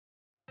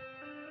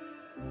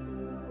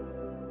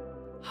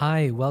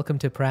Hi, welcome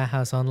to Prayer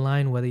House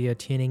Online. Whether you're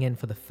tuning in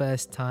for the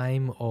first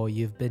time or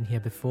you've been here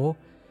before,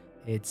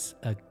 it's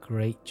a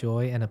great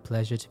joy and a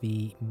pleasure to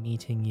be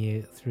meeting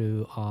you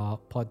through our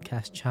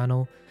podcast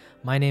channel.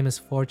 My name is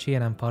Forchi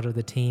and I'm part of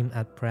the team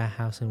at Prayer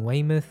House in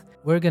Weymouth.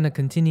 We're going to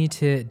continue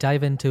to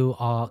dive into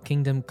our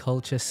Kingdom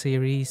Culture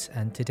series,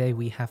 and today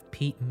we have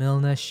Pete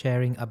Millner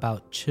sharing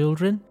about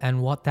children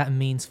and what that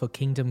means for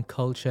Kingdom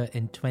Culture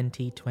in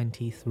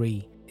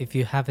 2023. If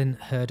you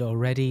haven't heard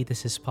already,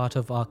 this is part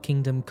of our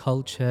Kingdom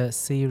Culture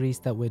series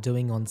that we're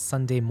doing on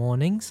Sunday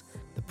mornings.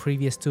 The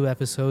previous 2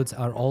 episodes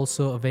are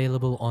also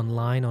available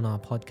online on our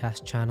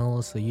podcast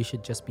channel, so you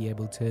should just be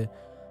able to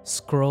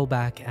scroll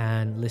back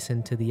and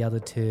listen to the other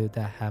 2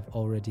 that have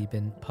already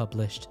been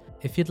published.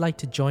 If you'd like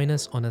to join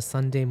us on a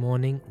Sunday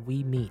morning,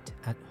 we meet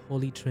at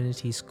Holy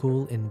Trinity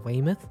School in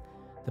Weymouth.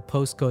 The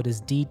postcode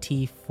is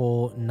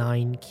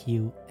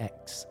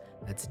DT49QX.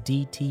 That's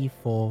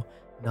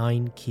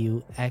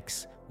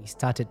DT49QX. We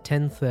start at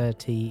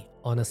 10:30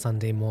 on a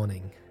Sunday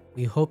morning.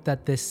 We hope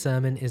that this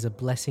sermon is a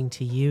blessing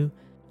to you,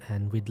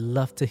 and we'd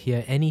love to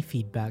hear any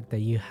feedback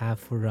that you have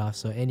for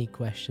us or any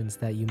questions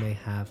that you may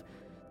have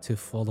to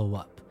follow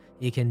up.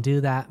 You can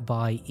do that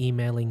by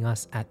emailing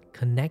us at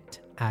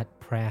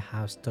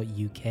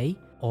connect@prayerhouse.uk,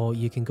 or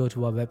you can go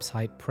to our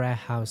website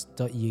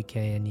prayerhouse.uk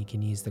and you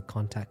can use the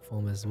contact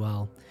form as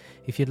well.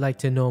 If you'd like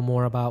to know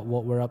more about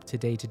what we're up to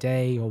day to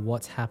day or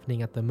what's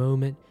happening at the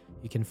moment,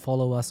 you can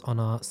follow us on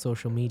our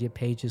social media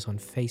pages on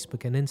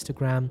Facebook and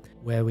Instagram,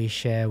 where we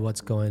share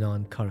what's going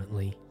on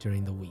currently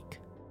during the week.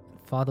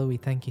 Father, we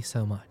thank you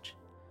so much.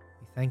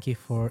 We thank you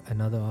for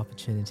another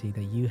opportunity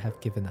that you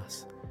have given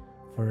us,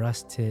 for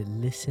us to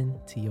listen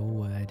to your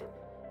word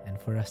and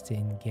for us to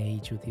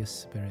engage with your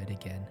spirit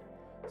again.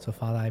 So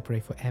Father, I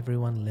pray for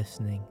everyone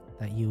listening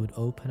that you would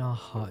open our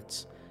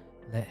hearts,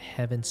 let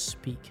heaven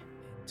speak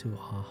into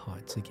our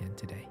hearts again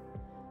today.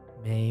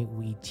 May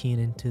we tune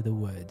into the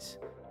words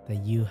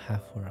that you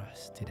have for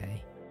us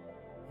today.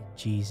 In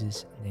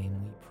Jesus'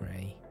 name we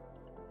pray.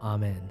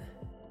 Amen.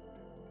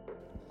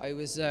 I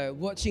was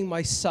watching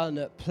my son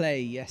at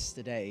play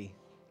yesterday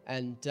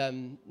and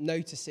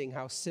noticing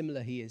how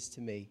similar he is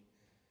to me.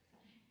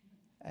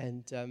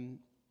 And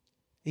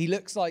he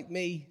looks like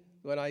me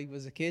when I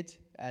was a kid,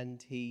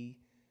 and he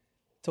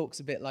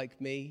talks a bit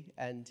like me,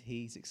 and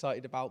he's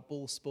excited about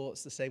ball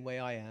sports the same way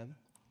I am.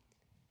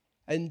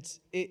 And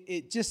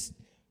it just,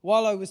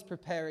 while I was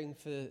preparing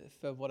for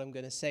what I'm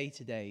going to say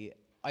today,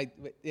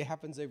 it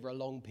happens over a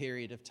long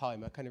period of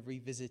time. I kind of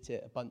revisit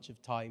it a bunch of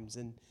times,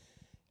 and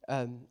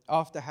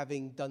after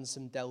having done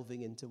some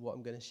delving into what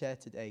I'm going to share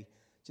today,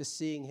 just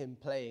seeing him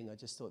playing, I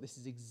just thought this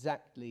is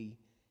exactly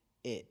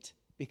it.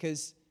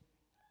 Because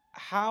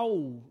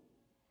how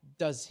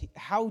does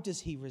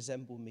he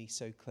resemble me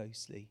so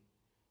closely?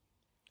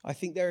 I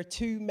think there are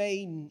 2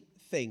 main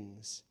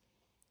things.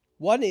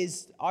 One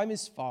is I'm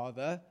his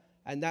father,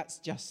 and that's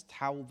just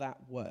how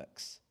that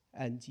works.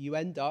 And you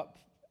end up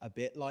a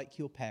bit like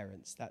your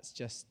parents. That's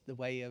just the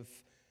way of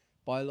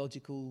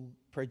biological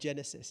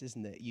progenesis,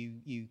 isn't it?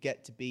 You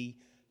get to be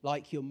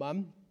like your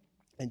mum,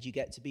 and you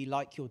get to be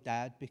like your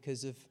dad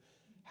because of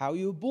how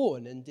you were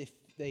born. And if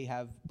they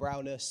have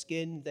browner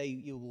skin,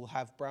 you will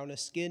have browner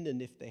skin,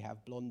 and if they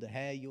have blonder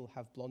hair, you'll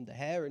have blonder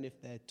hair, and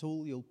if they're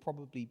tall, you'll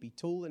probably be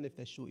tall, and if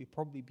they're short, you'll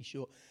probably be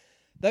short.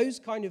 Those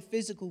kind of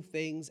physical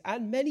things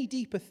and many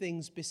deeper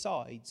things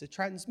besides are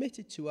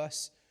transmitted to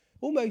us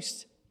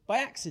almost by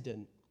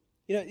accident.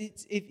 You know,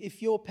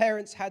 if your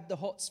parents had the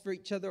hots for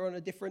each other on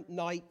a different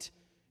night,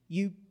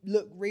 you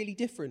look really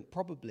different,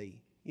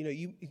 probably. You know,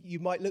 you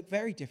might look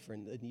very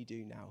different than you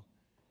do now.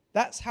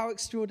 That's how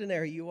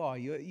extraordinary you are.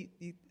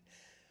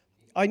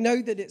 I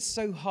know that it's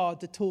so hard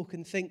to talk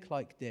and think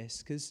like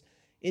this because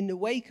in the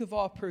wake of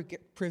our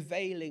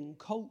prevailing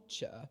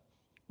culture,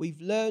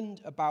 we've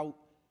learned about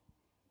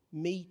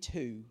Me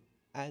Too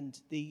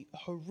and the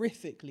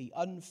horrifically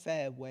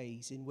unfair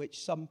ways in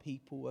which some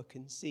people were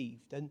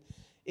conceived. And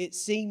it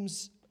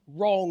seems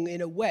wrong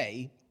in a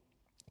way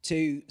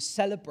to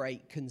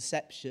celebrate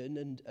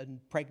conception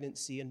and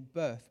pregnancy and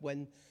birth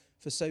when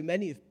for so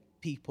many of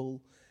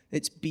people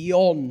it's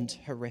beyond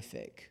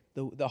horrific,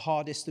 the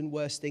hardest and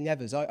worst thing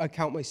ever. So I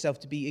count myself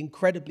to be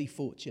incredibly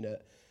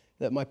fortunate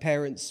that my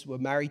parents were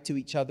married to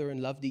each other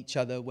and loved each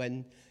other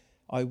when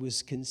I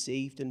was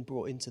conceived and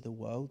brought into the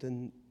world,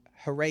 and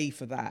hooray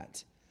for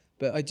that.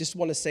 But I just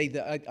want to say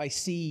that I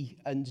see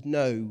and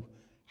know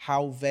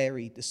how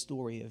varied the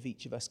story of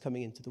each of us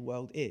coming into the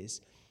world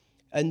is.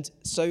 And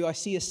so I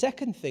see a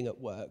second thing at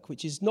work,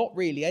 which is not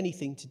really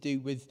anything to do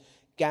with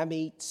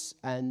gametes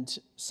and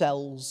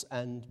cells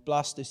and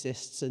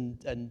blastocysts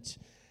and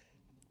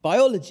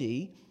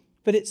biology,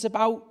 but it's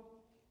about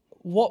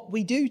what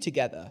we do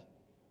together.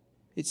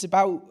 It's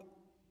about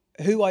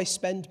who I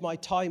spend my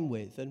time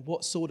with and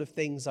what sort of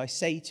things I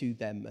say to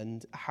them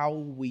and how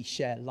we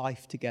share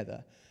life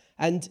together.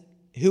 And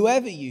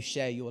whoever you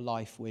share your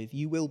life with,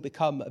 you will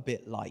become a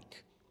bit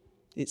like.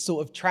 It's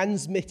sort of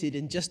transmitted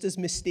in just as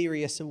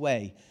mysterious a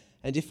way.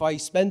 And if I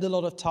spend a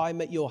lot of time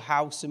at your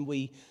house and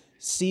we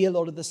see a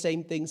lot of the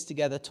same things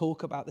together,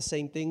 talk about the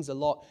same things a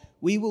lot,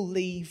 we will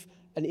leave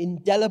an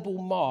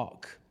indelible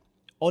mark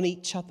on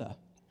each other.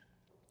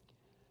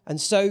 And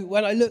so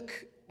when I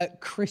look at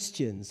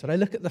Christians, when I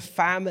look at the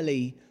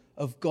family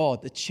of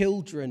God, the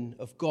children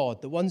of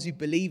God, the ones who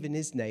believe in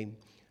his name,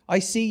 I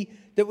see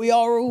that we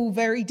are all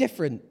very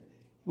different.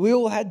 We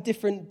all had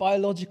different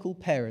biological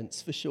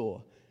parents, for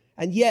sure.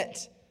 And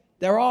yet,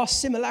 there are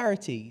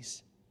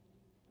similarities.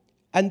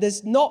 And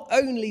there's not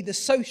only the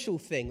social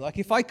thing. Like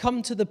if I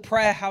come to the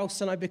prayer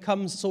house and I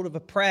become sort of a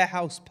prayer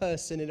house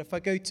person, and if I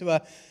go to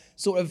a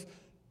sort of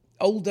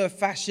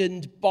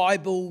older-fashioned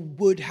Bible,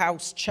 wood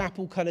house,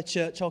 chapel kind of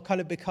church, I'll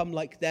kind of become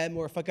like them.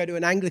 Or if I go to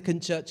an Anglican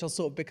church, I'll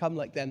sort of become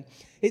like them.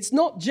 It's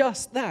not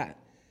just that.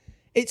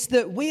 It's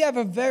that we have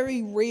a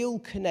very real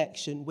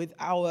connection with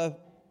our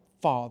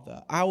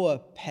father, our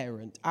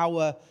parent,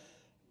 our,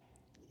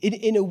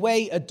 in a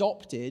way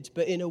adopted,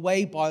 but in a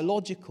way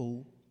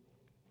biological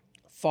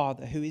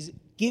Father who is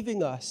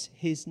giving us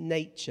his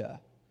nature.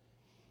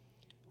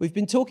 We've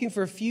been talking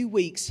for a few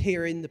weeks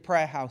here in the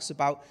prayer house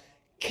about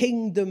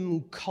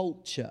kingdom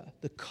culture,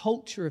 the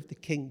culture of the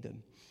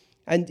kingdom.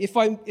 And if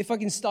I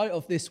can start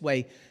off this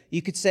way,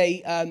 you could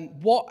say,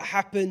 what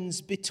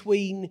happens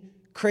between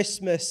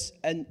Christmas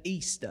and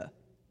Easter?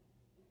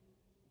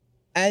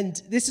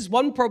 And this is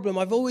one problem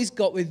I've always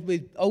got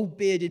with old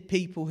bearded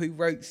people who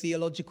wrote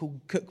theological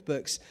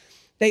cookbooks.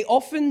 They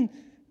often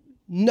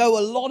know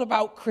a lot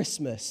about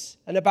Christmas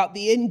and about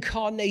the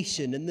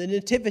incarnation and the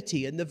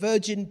nativity and the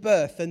virgin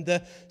birth and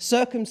the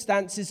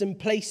circumstances and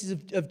places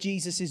of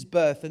Jesus'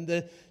 birth and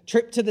the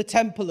trip to the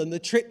temple and the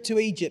trip to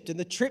Egypt and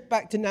the trip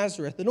back to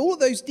Nazareth and all of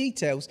those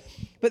details.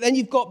 But then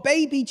you've got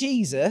baby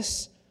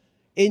Jesus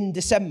in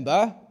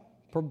December,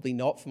 probably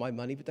not for my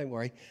money, but don't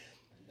worry.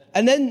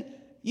 And then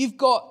you've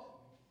got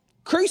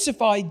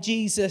crucified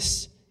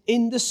Jesus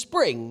in the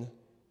spring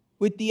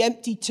with the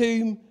empty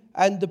tomb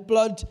and the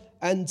blood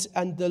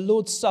and the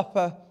Lord's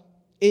Supper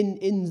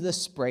in the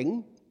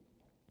spring.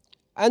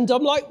 And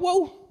I'm like,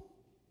 well,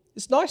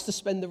 it's nice to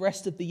spend the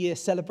rest of the year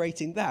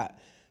celebrating that.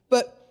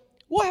 But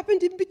what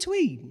happened in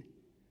between?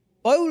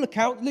 By all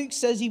accounts, Luke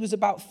says he was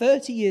about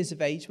 30 years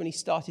of age when he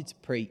started to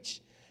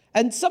preach.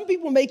 And some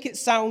people make it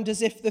sound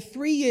as if the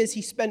 3 years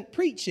he spent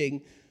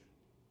preaching,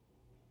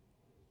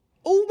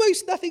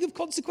 almost nothing of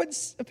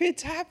consequence appeared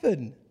to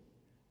happen.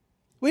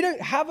 We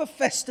don't have a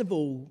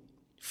festival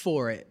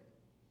for it.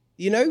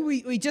 You know,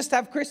 we just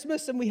have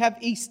Christmas and we have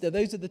Easter.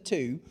 Those are the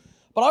two.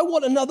 But I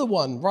want another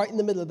one right in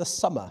the middle of the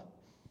summer.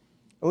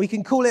 And we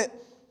can call it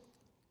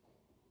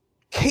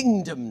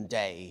Kingdom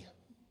Day,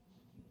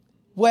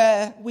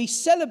 where we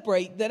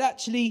celebrate that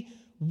actually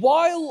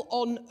while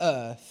on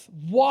earth,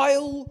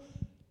 while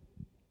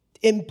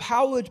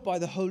empowered by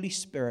the Holy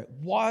Spirit,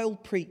 while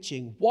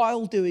preaching,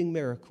 while doing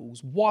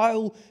miracles,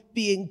 while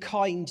being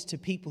kind to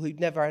people who'd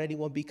never had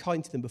anyone be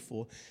kind to them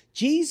before,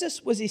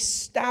 Jesus was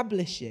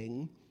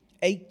establishing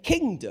a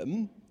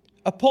kingdom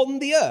upon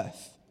the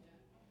earth.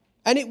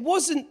 And it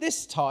wasn't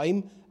this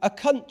time a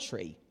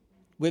country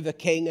with a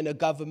king and a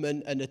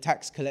government and a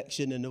tax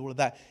collection and all of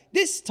that.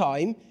 This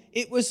time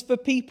it was for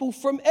people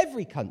from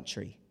every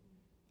country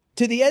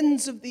to the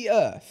ends of the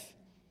earth.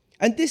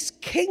 And this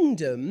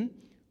kingdom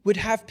would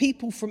have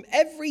people from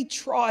every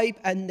tribe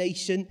and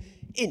nation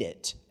in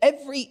it,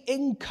 every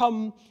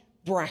income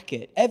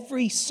bracket,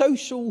 every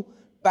social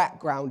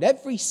background,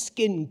 every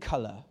skin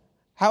color.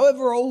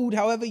 However old,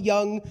 however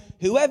young,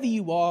 whoever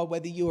you are,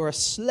 whether you're a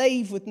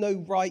slave with no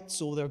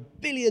rights or the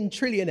billion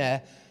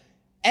trillionaire,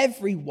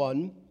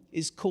 everyone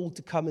is called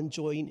to come and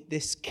join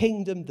this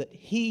kingdom that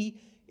he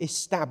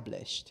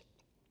established.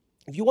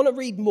 If you want to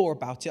read more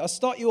about it, I'll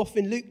start you off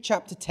in Luke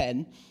chapter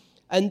 10,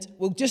 and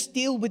we'll just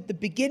deal with the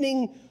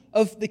beginning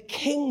of the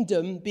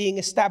kingdom being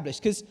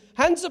established. Because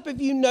hands up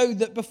if you know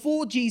that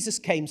before Jesus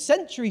came,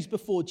 centuries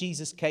before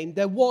Jesus came,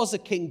 there was a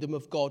kingdom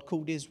of God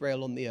called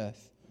Israel on the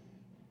earth.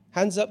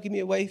 Hands up, give me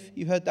a wave.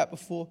 You heard that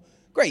before?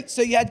 Great.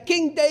 So you had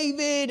King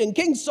David and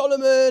King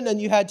Solomon,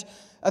 and you had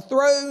a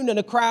throne and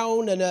a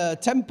crown and a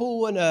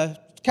temple and a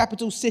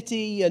capital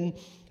city and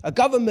a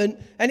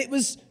government. And it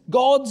was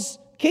God's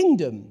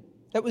kingdom.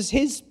 That was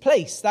his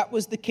place. That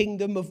was the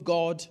kingdom of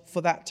God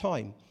for that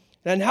time.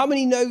 And how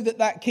many know that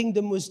that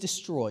kingdom was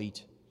destroyed?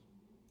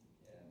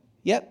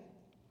 Yep.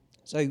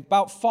 So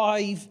about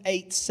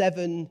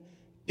 587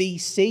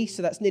 BC,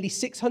 so that's nearly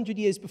 600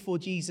 years before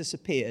Jesus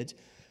appeared.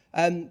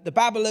 The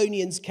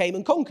Babylonians came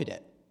and conquered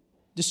it,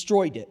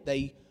 destroyed it.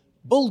 They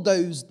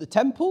bulldozed the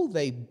temple,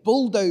 they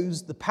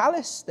bulldozed the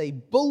palace, they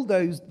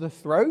bulldozed the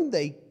throne,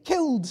 they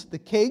killed the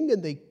king,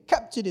 and they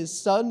captured his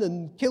son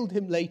and killed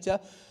him later,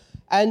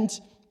 and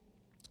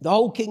the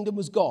whole kingdom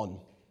was gone.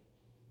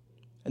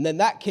 And then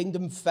that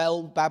kingdom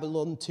fell,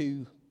 Babylon,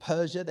 to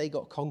Persia. They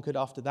got conquered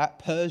after that.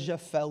 Persia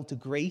fell to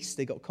Greece.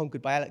 They got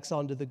conquered by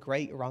Alexander the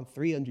Great around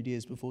 300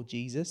 years before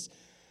Jesus.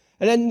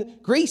 And then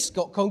Greece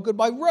got conquered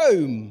by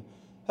Rome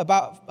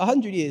about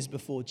 100 years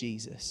before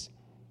Jesus.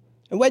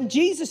 And when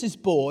Jesus is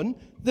born,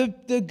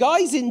 the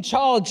guys in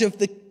charge of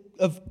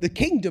the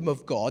kingdom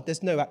of God,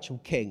 there's no actual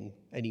king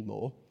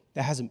anymore.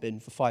 There hasn't been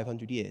for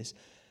 500 years.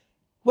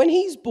 When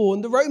he's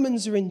born, the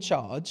Romans are in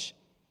charge,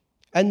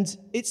 and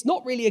it's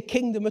not really a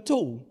kingdom at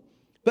all.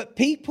 But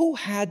people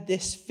had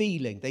this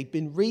feeling. They'd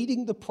been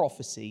reading the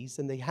prophecies,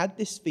 and they had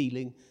this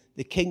feeling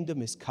the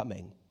kingdom is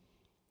coming.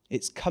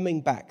 It's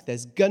coming back.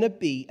 There's going to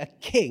be a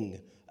king,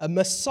 a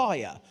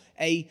Messiah,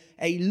 a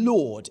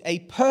Lord, a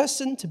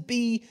person to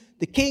be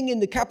the king in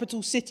the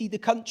capital city, the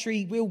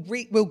country.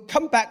 We'll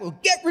come back, we'll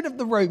get rid of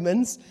the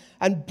Romans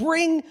and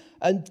bring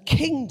a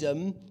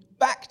kingdom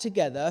back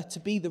together to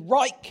be the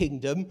right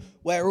kingdom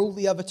where all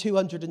the other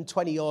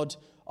 220 odd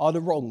are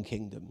the wrong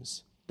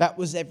kingdoms. That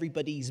was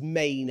everybody's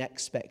main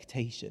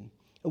expectation.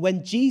 And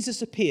when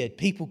Jesus appeared,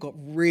 people got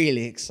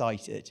really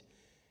excited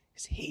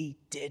because he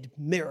did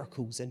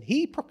miracles and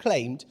he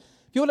proclaimed.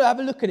 If you want to have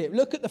a look at it,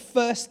 look at the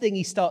first thing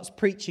he starts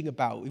preaching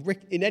about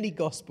in any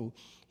gospel.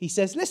 He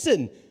says,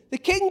 listen, the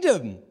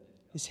kingdom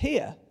is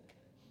here.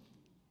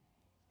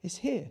 It's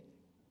here.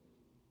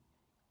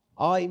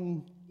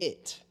 I'm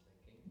it.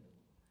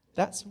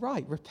 That's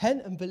right.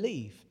 Repent and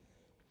believe.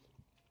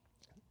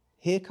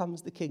 Here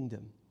comes the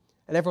kingdom.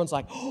 And everyone's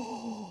like,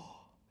 oh,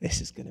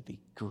 this is going to be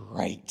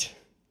great.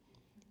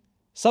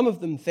 Some of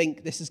them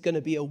think this is going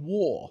to be a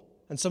war.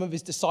 And some of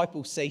his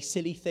disciples say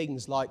silly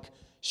things like,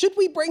 should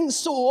we bring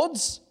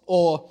swords?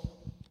 Or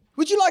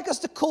would you like us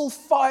to call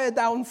fire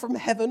down from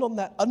heaven on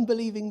that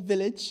unbelieving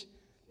village?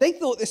 They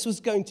thought this was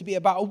going to be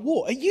about a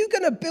war. Are you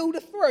going to build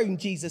a throne,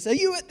 Jesus? Are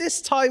you at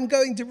this time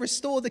going to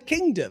restore the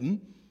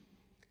kingdom?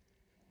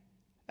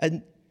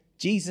 And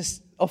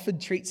Jesus often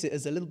treats it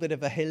as a little bit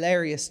of a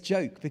hilarious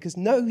joke because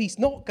no, he's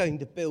not going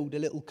to build a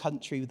little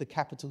country with a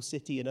capital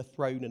city and a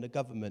throne and a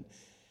government.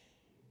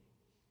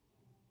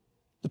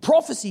 The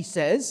prophecy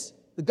says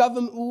the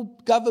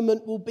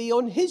government will be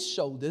on his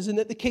shoulders and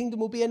that the kingdom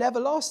will be an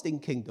everlasting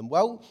kingdom.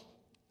 Well,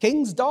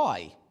 kings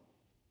die.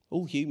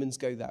 All humans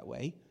go that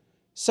way.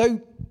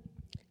 So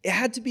it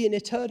had to be an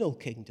eternal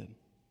kingdom,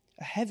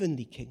 a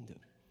heavenly kingdom.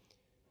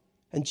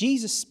 And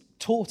Jesus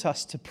taught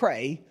us to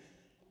pray,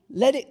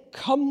 let it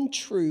come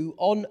true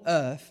on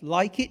earth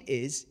like it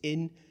is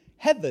in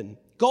heaven.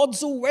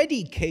 God's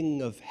already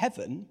king of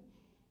heaven,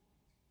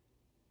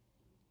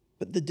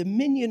 but the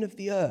dominion of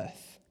the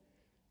earth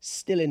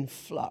still in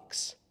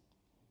flux.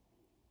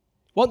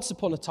 Once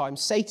upon a time,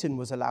 Satan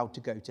was allowed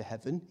to go to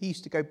heaven. He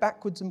used to go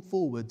backwards and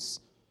forwards.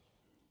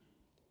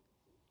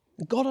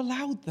 And God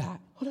allowed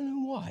that. I don't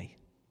know why,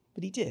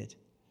 but he did.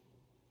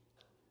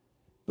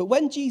 But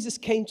when Jesus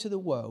came to the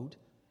world,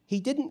 he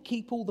didn't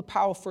keep all the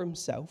power for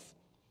himself.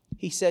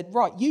 He said,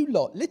 right, you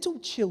lot, little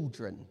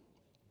children,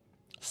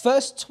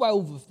 first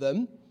 12 of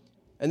them,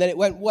 and then it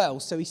went well,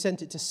 so he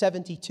sent it to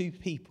 72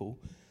 people.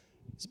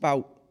 It's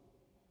about,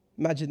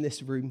 imagine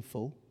this room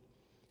full.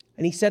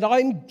 And he said,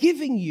 I'm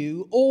giving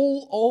you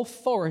all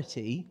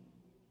authority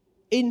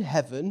in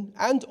heaven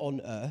and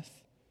on earth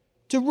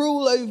to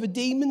rule over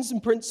demons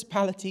and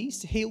principalities,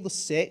 to heal the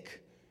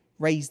sick,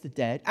 raise the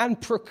dead,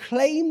 and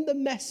proclaim the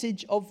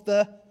message of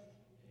the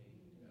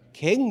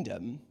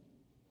kingdom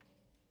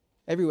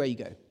everywhere you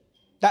go.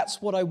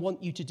 That's what I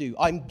want you to do.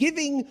 I'm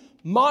giving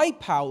my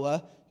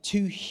power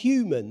to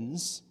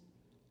humans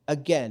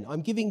again.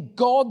 I'm giving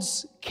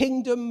God's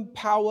kingdom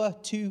power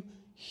to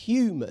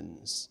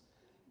humans.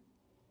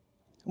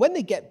 When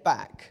they get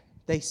back,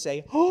 they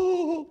say,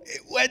 oh,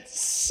 it went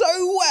so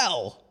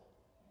well.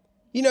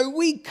 You know,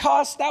 we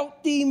cast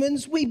out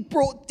demons, we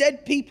brought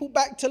dead people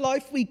back to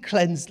life, we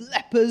cleansed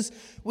lepers,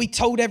 we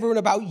told everyone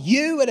about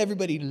you and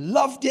everybody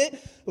loved it.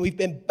 And we've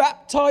been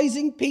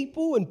baptizing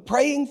people and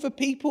praying for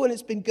people and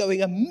it's been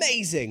going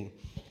amazing.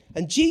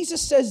 And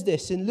Jesus says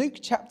this in Luke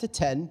chapter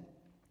 10.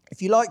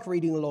 If you like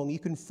reading along, you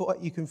can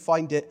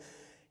find it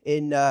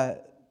in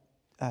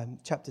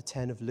chapter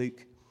 10 of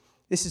Luke.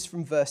 This is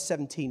from verse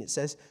 17. It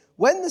says,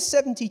 when the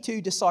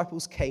 72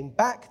 disciples came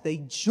back, they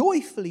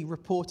joyfully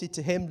reported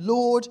to him,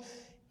 Lord,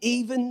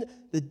 even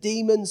the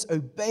demons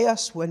obey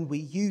us when we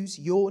use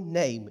your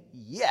name.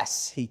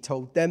 Yes, he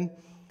told them,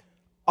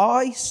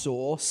 I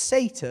saw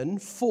Satan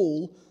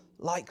fall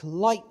like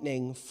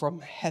lightning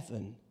from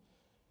heaven,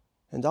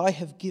 and I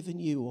have given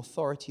you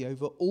authority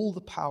over all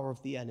the power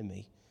of the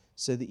enemy,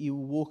 so that you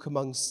will walk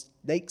among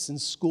snakes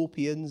and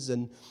scorpions,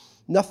 and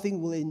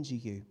nothing will injure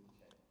you.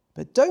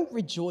 But don't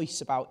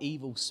rejoice about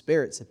evil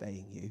spirits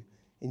obeying you.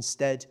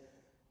 Instead,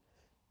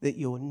 that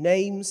your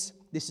names,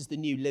 this is the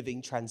New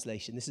Living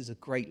Translation. This is a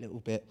great little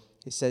bit.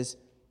 It says,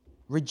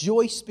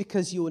 rejoice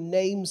because your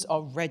names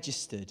are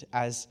registered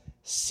as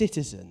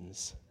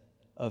citizens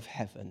of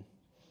heaven.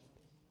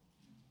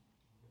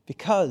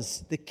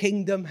 Because the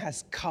kingdom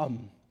has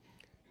come.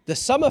 The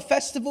summer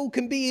festival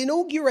can be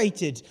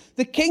inaugurated.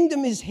 The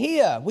kingdom is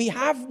here. We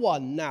have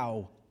one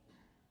now.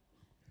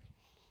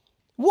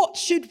 What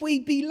should we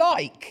be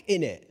like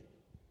in it?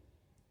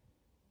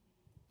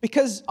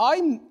 Because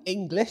I'm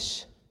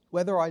English,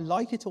 whether I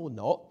like it or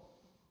not.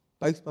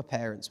 Both my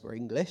parents were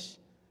English.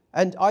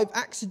 And I've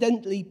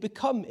accidentally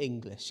become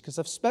English because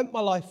I've spent my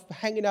life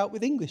hanging out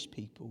with English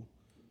people.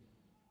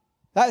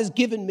 That has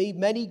given me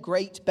many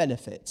great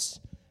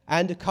benefits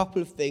and a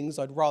couple of things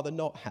I'd rather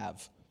not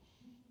have.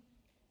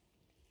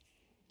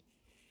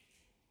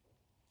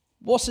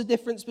 What's the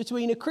difference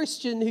between a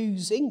Christian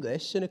who's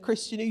English and a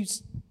Christian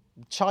who's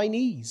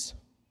Chinese?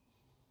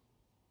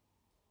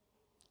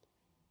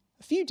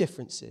 A few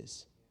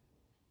differences.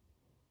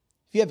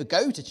 If you ever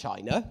go to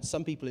China,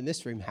 some people in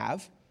this room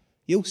have,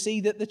 you'll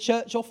see that the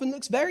church often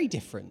looks very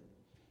different.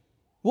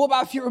 What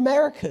about if you're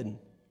American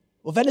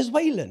or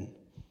Venezuelan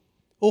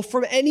or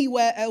from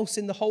anywhere else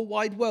in the whole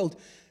wide world?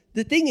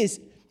 The thing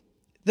is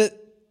that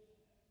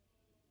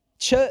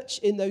church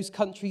in those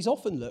countries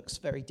often looks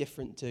very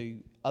different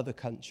to other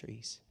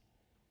countries.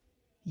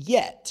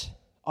 Yet,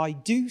 I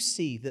do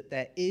see that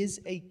there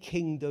is a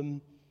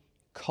kingdom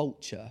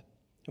culture.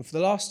 And for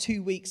the last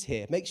 2 weeks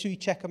here, make sure you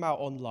check them out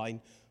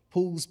online.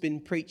 Paul's been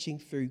preaching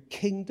through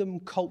kingdom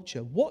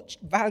culture. What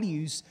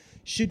values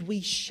should we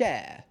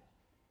share?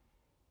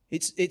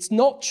 It's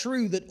not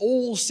true that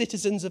all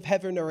citizens of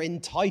heaven are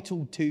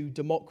entitled to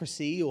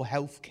democracy or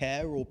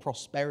healthcare or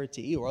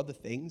prosperity or other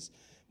things.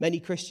 Many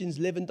Christians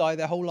live and die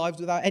their whole lives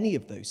without any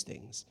of those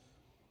things.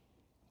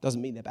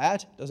 Doesn't mean they're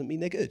bad, doesn't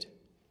mean they're good.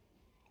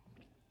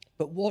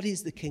 But what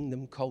is the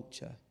kingdom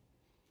culture?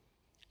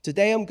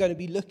 Today I'm going to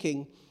be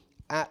looking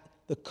at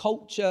the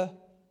culture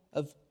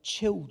of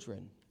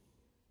children.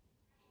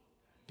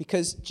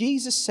 Because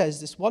Jesus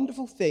says this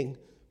wonderful thing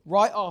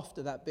right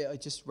after that bit I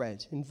just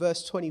read. In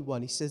verse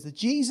 21, he says that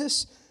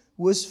Jesus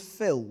was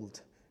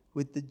filled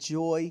with the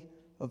joy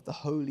of the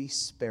Holy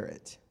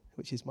Spirit,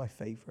 which is my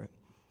favorite.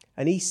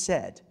 And he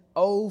said,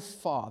 "O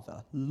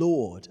Father,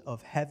 Lord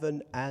of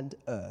heaven and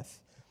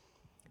earth,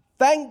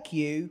 thank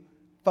you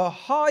for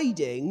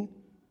hiding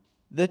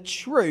the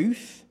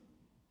truth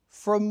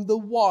from the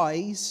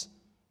wise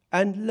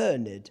and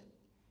learned."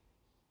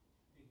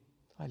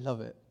 I love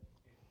it.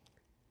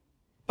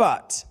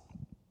 But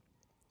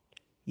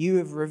you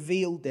have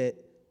revealed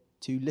it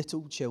to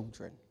little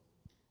children.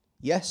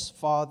 Yes,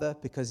 Father,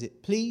 because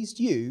it pleased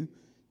you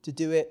to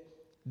do it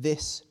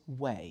this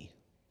way.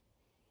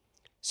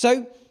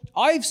 So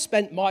I've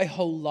spent my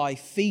whole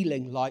life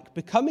feeling like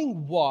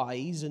becoming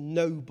wise and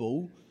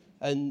noble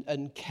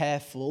and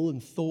careful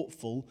and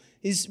thoughtful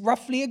is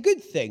roughly a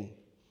good thing.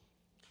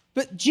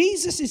 But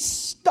Jesus'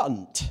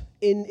 stunt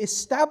in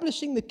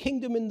establishing the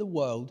kingdom in the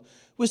world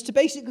was to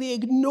basically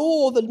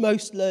ignore the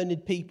most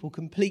learned people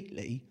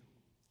completely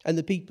and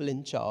the people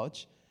in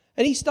charge.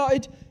 And he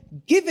started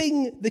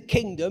giving the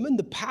kingdom and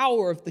the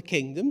power of the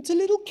kingdom to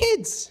little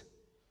kids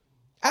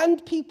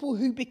and people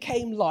who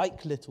became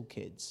like little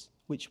kids,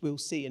 which we'll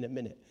see in a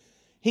minute.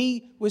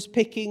 He was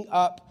picking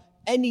up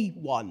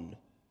anyone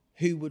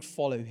who would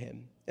follow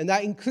him. And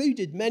that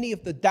included many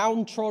of the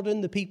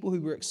downtrodden, the people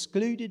who were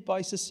excluded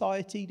by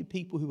society, the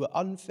people who were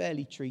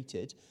unfairly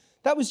treated.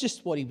 That was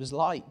just what he was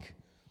like.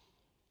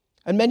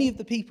 And many of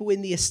the people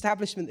in the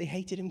establishment, they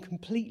hated him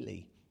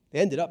completely. They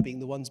ended up being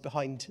the ones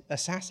behind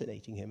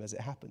assassinating him, as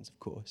it happens, of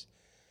course.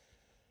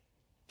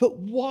 But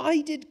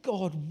why did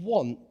God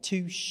want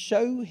to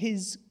show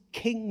his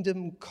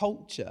kingdom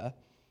culture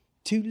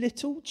to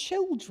little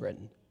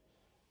children?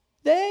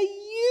 They're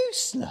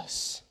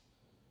useless.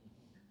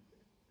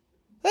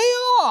 They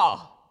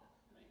are.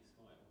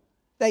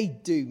 They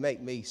do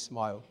make me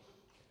smile.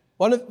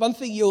 One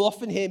thing you'll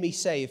often hear me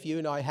say if you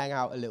and I hang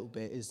out a little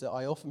bit is that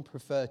I often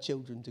prefer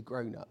children to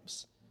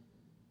grown-ups.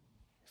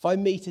 If I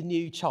meet a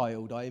new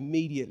child, I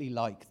immediately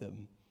like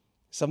them.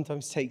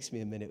 Sometimes takes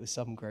me a minute with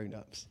some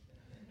grown-ups.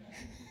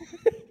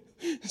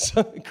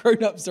 So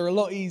grown-ups are a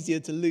lot easier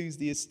to lose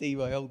the esteem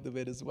I hold them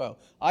in as well.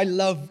 I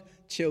love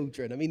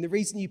children. I mean, the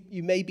reason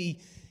you maybe,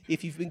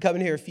 if you've been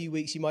coming here a few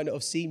weeks, you might not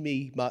have seen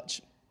me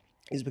much,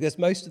 is because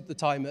most of the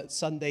time at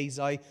Sundays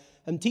I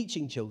am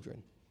teaching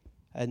children.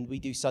 And we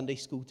do Sunday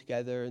school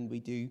together, and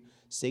we do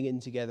singing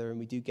together, and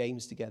we do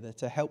games together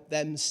to help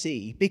them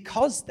see,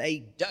 because they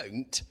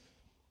don't,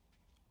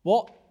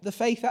 what the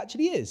faith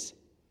actually is.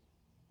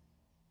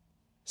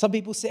 Some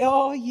people say,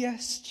 "Oh,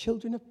 yes,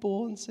 children are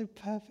born so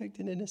perfect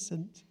and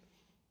innocent."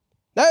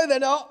 No, they're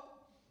not.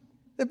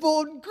 They're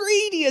born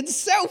greedy and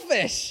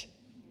selfish.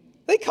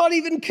 They can't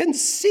even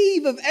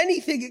conceive of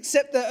anything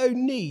except their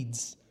own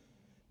needs.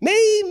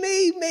 Me,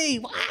 me, me.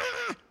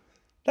 Ah!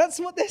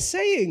 That's what they're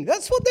saying.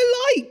 That's what they're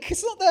like.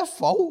 It's not their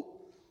fault.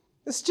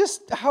 It's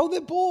just how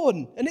they're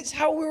born. And it's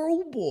how we're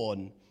all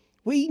born.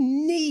 We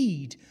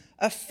need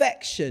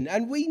affection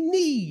and we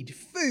need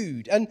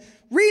food. And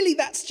really,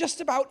 that's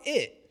just about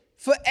it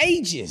for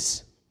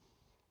ages.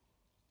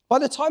 By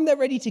the time they're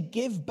ready to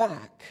give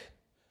back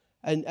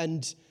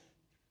and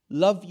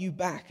love you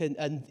back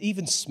and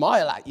even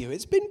smile at you,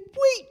 it's been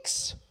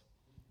weeks.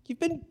 You've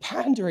been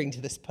pandering to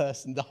this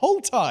person the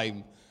whole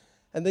time,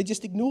 and they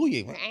just ignore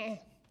you.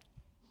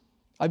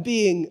 I'm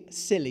being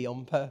silly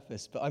on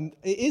purpose, but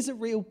it is a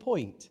real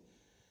point.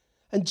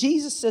 And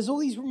Jesus says all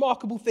these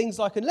remarkable things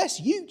like, unless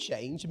you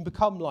change and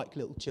become like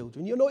little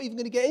children, you're not even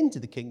going to get into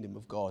the kingdom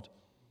of God.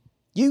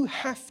 You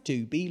have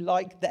to be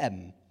like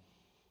them.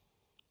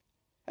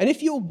 And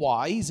if you're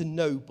wise and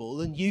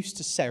noble and used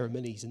to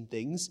ceremonies and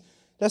things,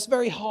 that's a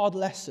very hard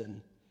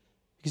lesson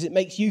because it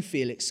makes you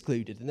feel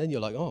excluded. And then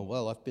you're like, oh,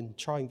 well, I've been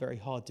trying very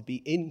hard to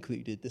be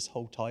included this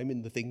whole time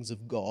in the things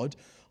of God.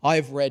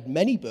 I've read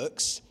many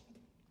books.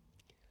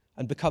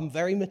 and become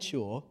very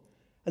mature.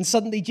 And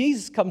suddenly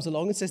Jesus comes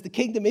along and says, the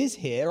kingdom is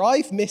here,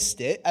 I've missed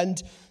it.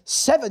 And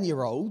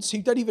 7-year-olds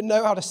who don't even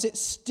know how to sit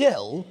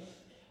still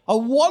are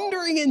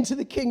wandering into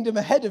the kingdom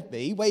ahead of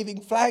me,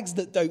 waving flags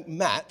that don't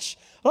match.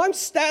 And I'm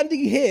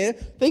standing here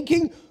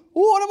thinking,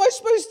 what am I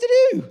supposed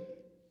to do?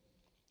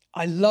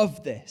 I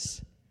love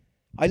this.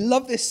 I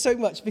love this so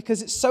much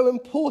because it's so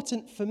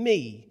important for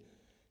me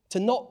to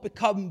not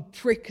become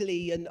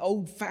prickly and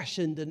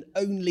old-fashioned and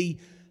only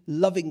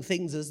loving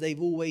things as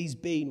they've always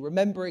been,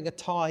 remembering a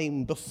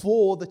time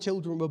before the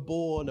children were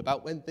born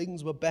about when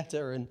things were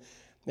better and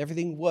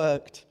everything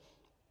worked.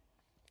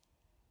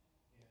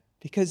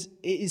 Because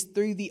it is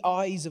through the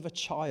eyes of a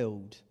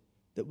child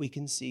that we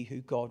can see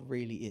who God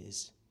really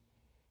is.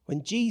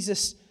 When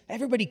Jesus,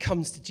 everybody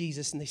comes to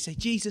Jesus and they say,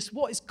 Jesus,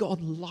 what is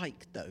God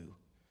like though?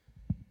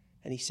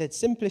 And he said,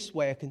 simplest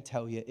way I can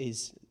tell you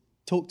is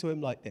talk to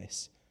him like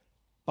this.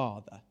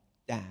 Father,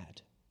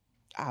 Dad,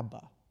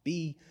 Abba,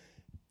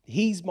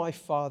 he's my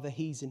Father,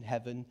 he's in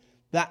heaven.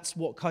 That's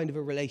what kind of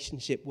a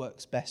relationship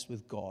works best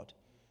with God.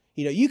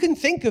 You know, you can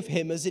think of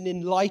him as an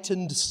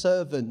enlightened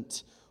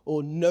servant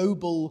or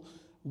noble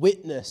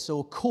witness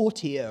or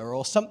courtier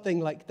or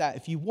something like that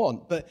if you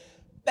want, but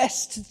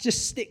best to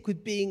just stick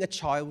with being a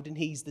child and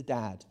he's the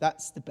dad.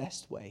 That's the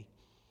best way.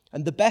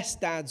 And the best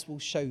dads will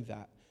show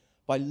that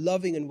by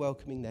loving and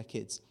welcoming their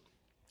kids.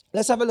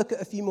 Let's have a look at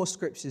a few more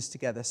scriptures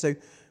together. So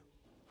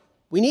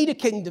we need a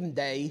Kingdom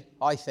Day,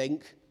 I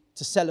think,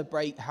 to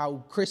celebrate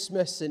how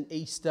Christmas and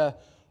Easter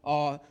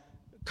are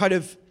kind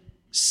of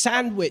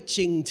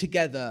sandwiching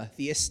together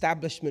the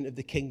establishment of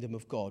the kingdom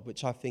of God,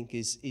 which I think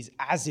is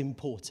as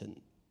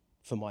important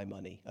for my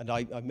money. And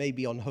I may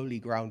be on holy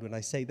ground when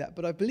I say that,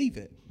 but I believe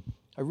it.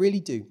 I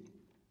really do.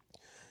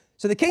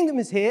 So the kingdom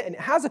is here and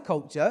it has a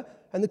culture,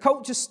 and the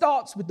culture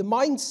starts with the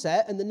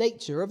mindset and the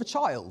nature of a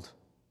child.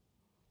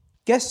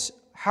 Guess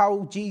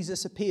how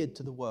Jesus appeared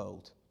to the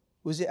world?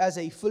 Was it as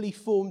a fully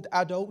formed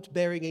adult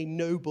bearing a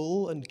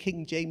noble and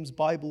King James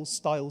Bible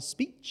style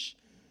speech?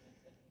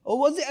 Or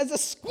was it as a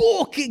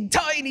squawking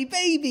tiny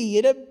baby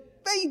in a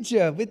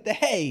manger with the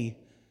hay?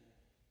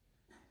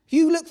 If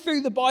you look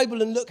through the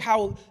Bible and look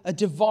how a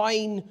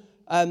divine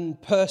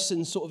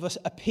person sort of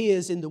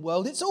appears in the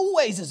world, it's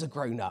always as a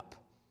grown-up.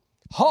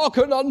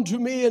 Hearken unto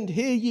me and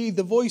hear ye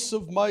the voice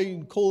of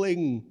mine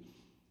calling.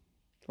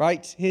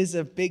 Right? Here's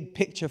a big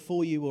picture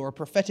for you, or a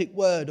prophetic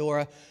word,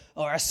 or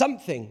a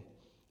something.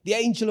 The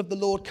angel of the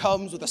Lord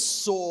comes with a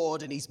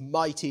sword and he's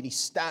mighty and he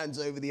stands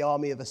over the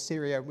army of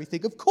Assyria. And we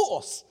think, of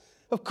course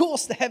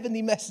the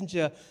heavenly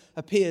messenger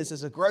appears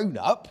as a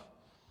grown-up.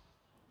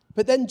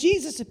 But then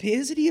Jesus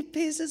appears and he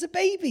appears as a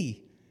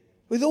baby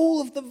with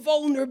all of the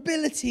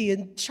vulnerability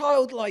and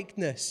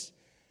childlikeness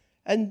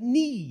and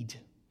need.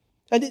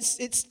 And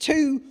it's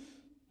two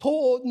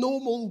poor,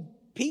 normal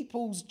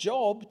people's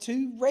job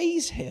to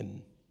raise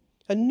him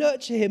and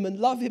nurture him and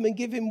love him and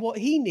give him what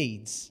he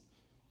needs.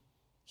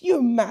 Can you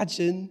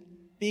imagine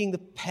being the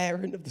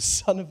parent of the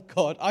Son of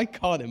God? I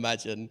can't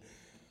imagine.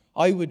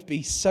 I would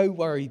be so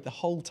worried the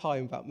whole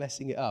time about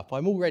messing it up.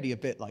 I'm already a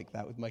bit like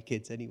that with my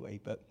kids anyway,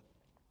 but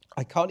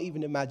I can't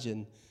even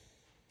imagine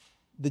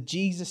the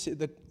Jesus,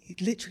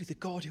 literally the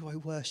God who I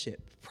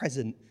worship,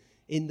 present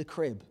in the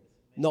crib,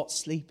 not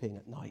sleeping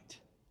at night.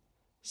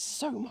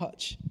 So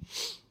much.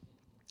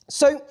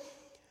 So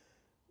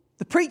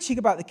the preaching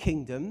about the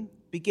kingdom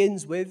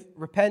begins with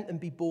repent and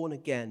be born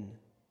again.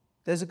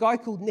 There's a guy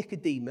called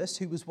Nicodemus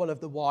who was one of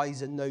the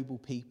wise and noble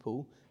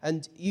people.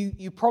 And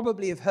you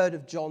probably have heard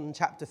of John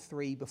chapter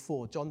 3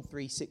 before. John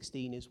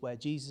 3:16 is where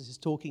Jesus is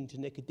talking to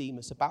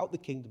Nicodemus about the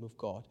kingdom of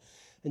God.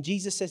 And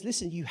Jesus says,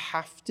 listen, you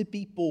have to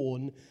be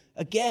born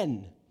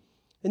again.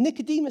 And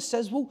Nicodemus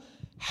says, well,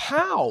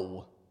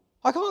 how?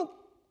 I can't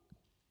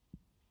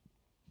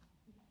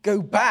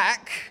go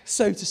back,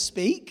 so to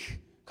speak.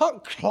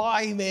 Can't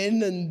climb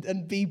in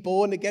and be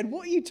born again.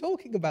 What are you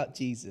talking about,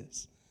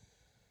 Jesus?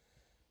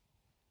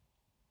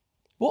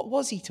 What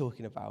was he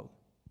talking about?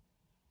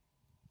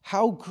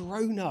 How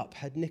grown up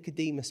had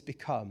Nicodemus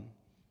become?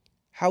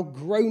 How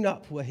grown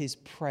up were his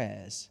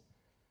prayers?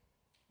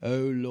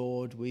 O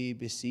Lord, we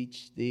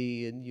beseech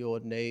thee in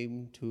your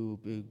name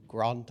to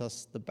grant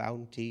us the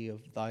bounty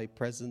of thy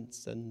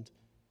presence. And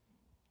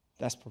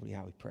that's probably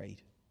how he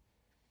prayed.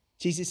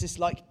 Jesus is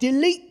like,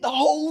 delete the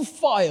whole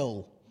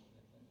file.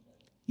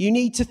 You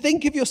need to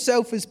think of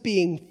yourself as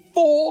being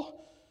 4,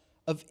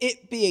 of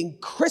it being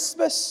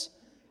Christmas,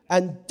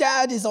 and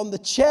Dad is on the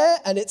chair,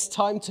 and it's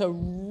time to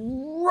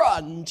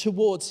run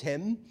towards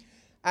him.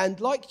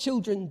 And like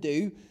children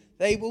do,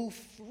 they will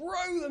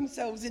throw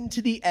themselves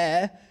into the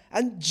air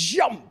and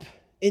jump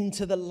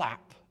into the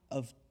lap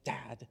of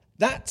Dad.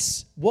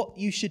 That's what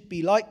you should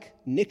be like,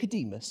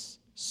 Nicodemus,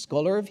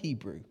 scholar of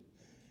Hebrew.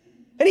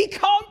 And he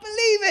can't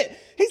believe it.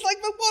 He's like,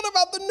 but what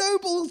about the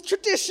noble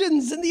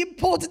traditions and the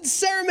important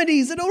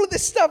ceremonies and all of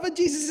this stuff? And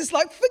Jesus is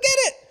like, forget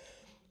it.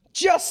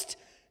 Just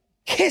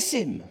kiss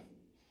him.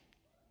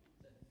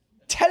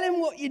 Tell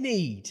him what you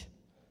need.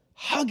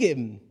 Hug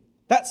him.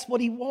 That's what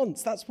he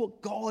wants. That's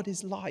what God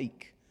is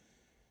like.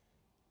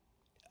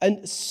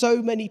 And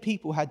so many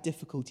people had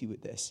difficulty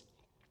with this.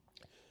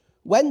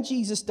 When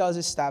Jesus does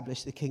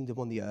establish the kingdom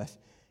on the earth,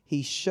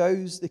 he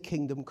shows the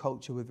kingdom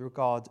culture with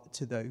regard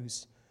to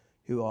those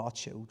who are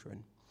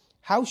children.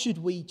 How should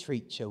we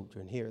treat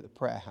children here at the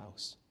prayer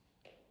house?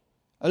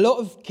 A lot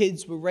of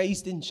kids were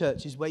raised in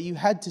churches where you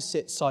had to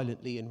sit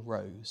silently in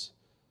rows.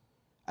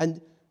 And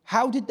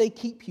how did they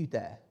keep you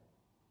there?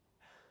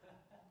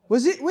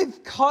 Was it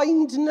with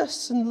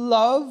kindness and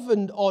love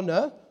and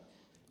honor?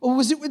 Or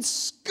was it with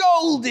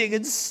scolding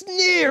and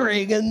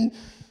sneering and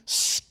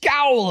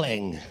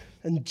scowling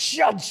and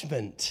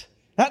judgment?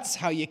 That's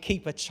how you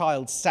keep a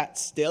child sat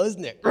still,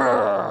 isn't it?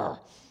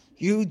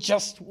 You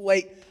just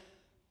wait.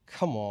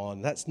 Come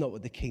on, that's not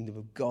what the kingdom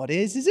of God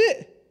is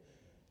it?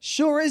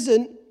 Sure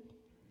isn't.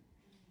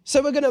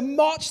 So we're going to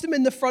march them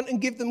in the front and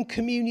give them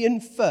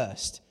communion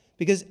first.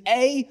 Because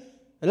A,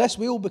 unless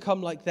we all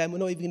become like them, we're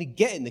not even going to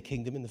get in the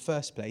kingdom in the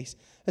first place.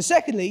 And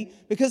secondly,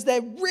 because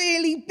they're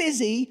really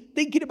busy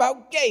thinking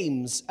about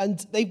games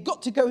and they've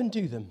got to go and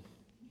do them.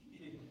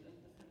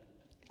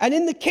 And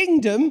in the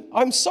kingdom,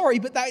 I'm sorry,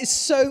 but that is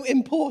so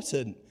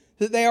important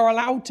that they are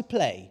allowed to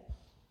play.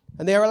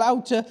 And they are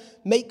allowed to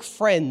make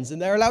friends.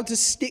 And they're allowed to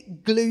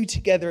stick glue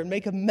together and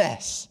make a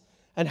mess.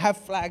 And have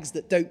flags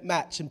that don't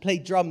match and play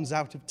drums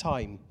out of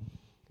time.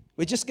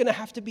 We're just going to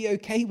have to be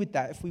okay with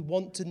that if we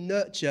want to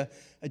nurture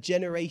a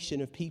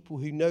generation of people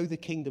who know the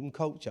kingdom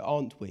culture,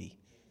 aren't we?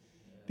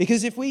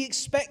 Because if we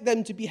expect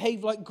them to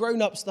behave like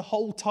grown-ups the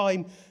whole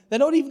time, they're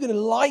not even going to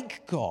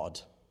like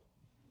God.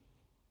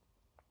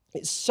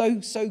 It's so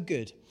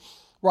good.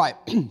 Right,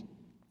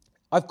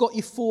 I've got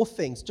you 4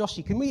 things.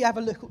 Joshy, can we have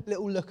a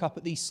little look up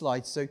at these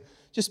slides? So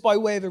just by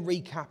way of a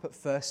recap at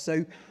first.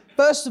 So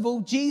first of all,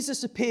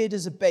 Jesus appeared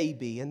as a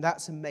baby, and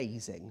that's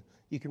amazing.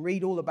 You can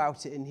read all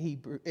about it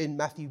in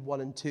Matthew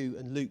 1 and 2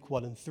 and Luke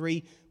 1 and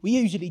 3. We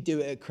usually do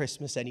it at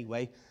Christmas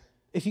anyway.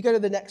 If you go to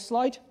the next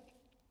slide.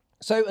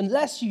 So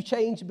unless you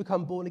change and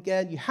become born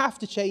again, you have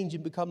to change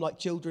and become like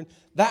children.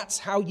 That's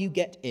how you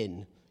get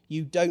in.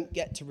 You don't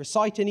get to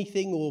recite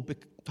anything or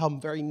become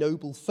very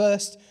noble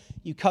first.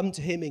 You come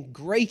to him in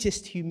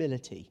greatest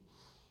humility.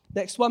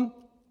 Next one.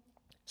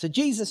 So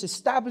Jesus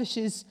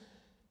establishes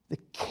the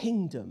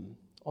kingdom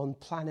on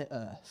planet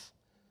Earth.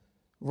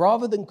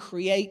 Rather than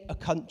create a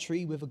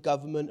country with a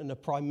government and a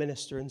prime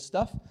minister and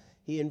stuff,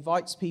 he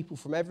invites people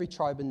from every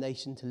tribe and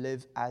nation to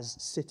live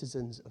as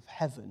citizens of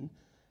heaven.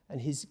 And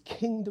his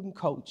kingdom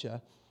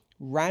culture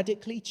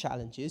radically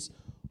challenges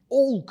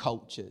all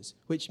cultures,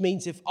 which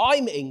means if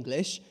I'm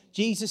English,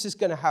 Jesus is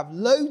going to have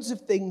loads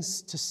of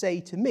things to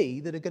say to me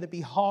that are going to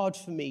be hard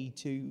for me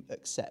to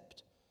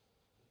accept.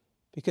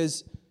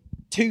 Because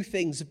 2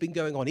 things have been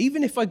going on.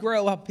 Even if I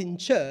grow up in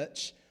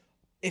church,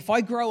 if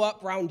I grow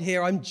up around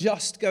here, I'm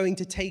just going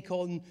to take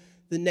on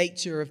the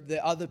nature of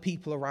the other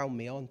people around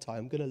me, aren't I?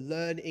 I'm going to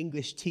learn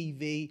English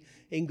TV,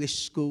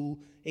 English school,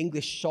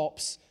 English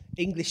shops,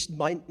 English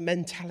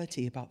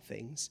mentality about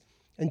things.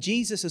 And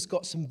Jesus has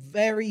got some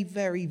very,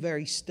 very,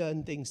 very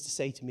stern things to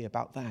say to me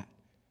about that.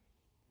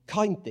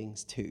 Kind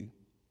things too.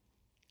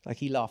 Like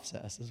he laughs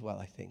at us as well,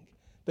 I think.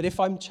 But if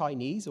I'm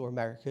Chinese or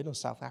American or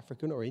South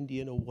African or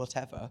Indian or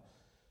whatever,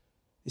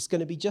 it's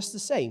going to be just the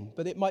same,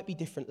 but it might be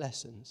different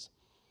lessons.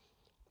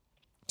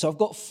 So I've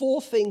got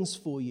 4 things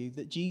for you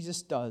that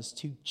Jesus does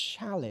to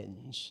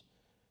challenge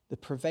the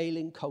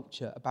prevailing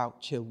culture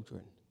about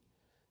children.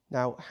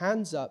 Now,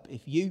 hands up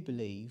if you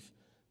believe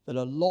that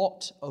a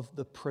lot of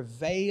the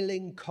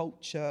prevailing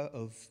culture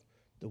of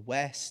the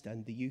West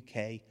and the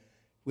UK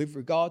with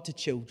regard to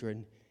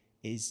children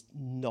is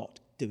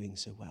not doing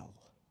so well.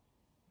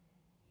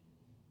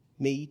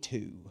 Me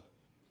too.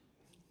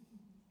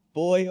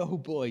 Boy, oh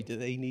boy, do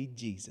they need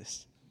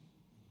Jesus.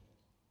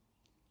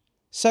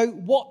 So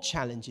what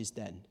challenges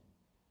then?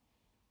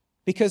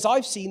 Because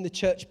I've seen the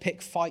church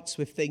pick fights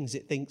with things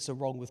it thinks are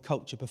wrong with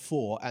culture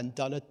before and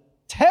done a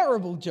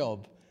terrible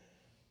job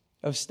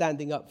of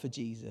standing up for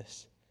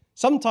Jesus.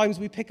 Sometimes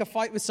we pick a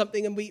fight with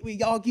something and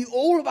we argue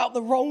all about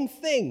the wrong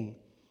thing.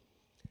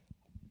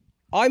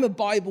 I'm a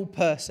Bible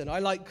person. I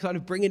like kind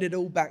of bringing it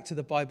all back to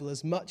the Bible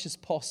as much as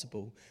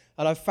possible.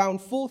 And I've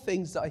found 4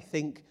 things that I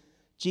think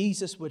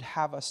Jesus would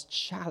have us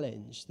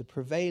challenge the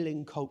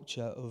prevailing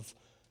culture of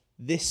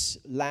this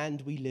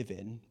land we live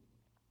in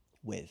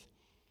with.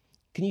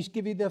 Can you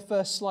give me the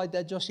first slide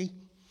there, Joshy?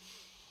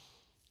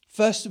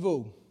 First of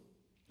all,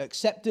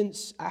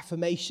 acceptance,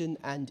 affirmation,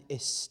 and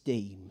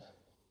esteem.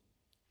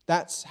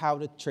 That's how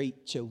to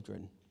treat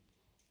children.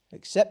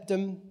 Accept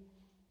them,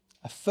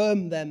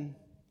 affirm them,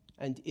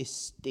 and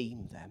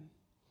esteem them.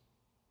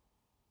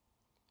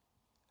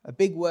 A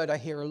big word I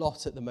hear a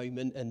lot at the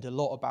moment and a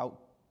lot about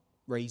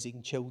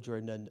raising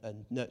children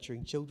and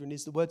nurturing children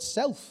is the word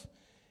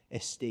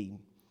self-esteem.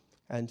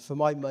 And for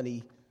my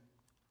money,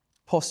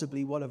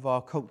 possibly one of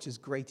our culture's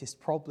greatest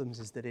problems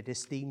is that it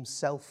esteems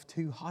self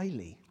too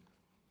highly.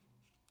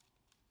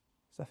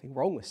 There's nothing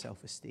wrong with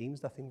self-esteem.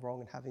 There's nothing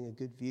wrong in having a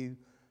good view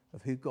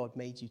of who God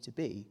made you to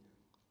be.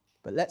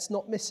 But let's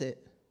not miss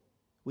it.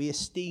 We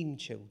esteem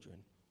children.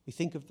 We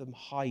think of them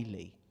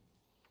highly.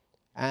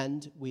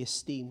 And we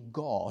esteem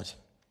God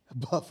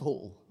above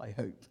all, I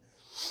hope.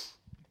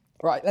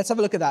 Right, let's have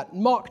a look at that.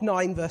 Mark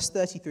 9, verse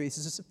 33. This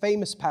is a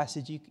famous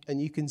passage,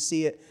 and you can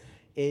see it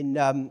in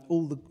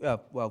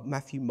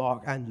Matthew,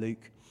 Mark, and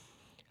Luke.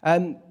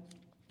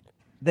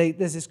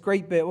 There's this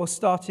great bit. We'll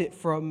start it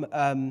from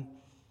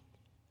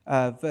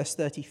verse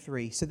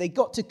 33. So they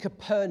got to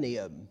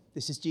Capernaum.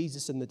 This is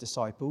Jesus and the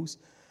disciples.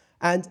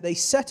 And they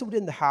settled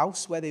in the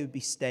house where they would be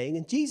staying.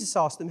 And Jesus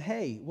asked them,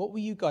 hey, what were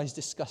you guys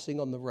discussing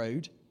on the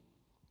road?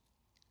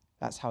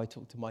 That's how I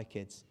talk to my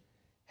kids.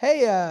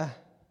 Hey,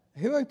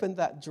 who opened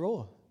that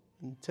drawer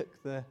and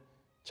took the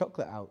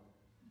chocolate out?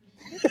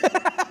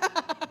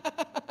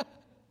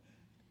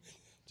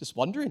 Just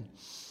wondering.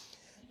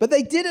 But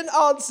they didn't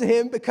answer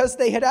him because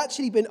they had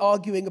actually been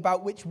arguing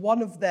about which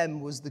one of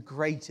them was the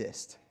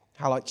greatest.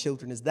 How like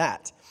children is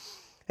that?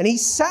 And he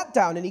sat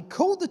down and he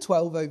called the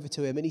 12 over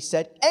to him and he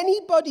said,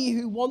 anybody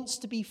who wants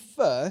to be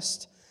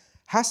first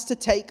has to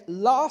take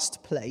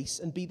last place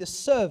and be the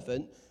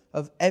servant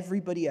of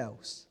everybody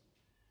else.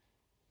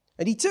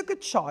 And he took a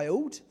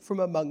child from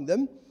among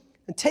them,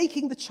 and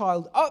taking the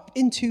child up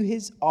into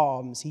his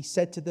arms, he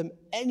said to them,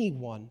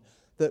 anyone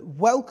that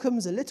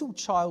welcomes a little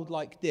child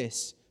like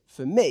this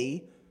for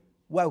me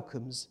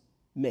welcomes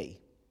me.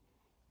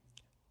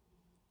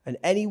 And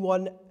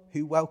anyone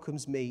who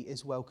welcomes me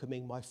is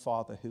welcoming my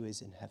Father who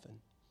is in heaven.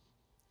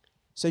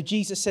 So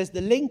Jesus says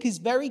the link is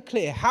very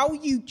clear. How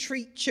you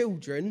treat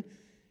children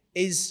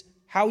is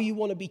how you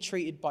want to be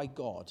treated by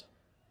God.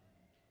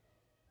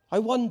 I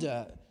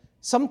wonder,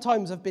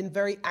 sometimes I've been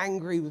very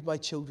angry with my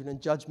children and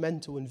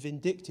judgmental and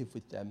vindictive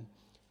with them.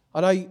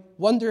 And I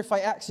wonder if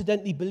I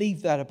accidentally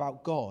believe that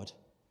about God.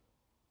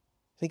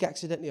 I think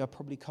accidentally I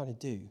probably kind of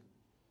do.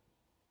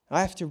 I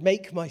have to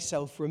make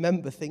myself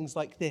remember things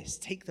like this.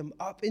 Take them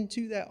up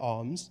into their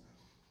arms,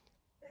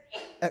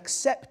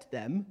 accept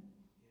them,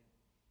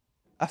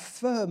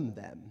 affirm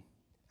them,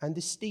 and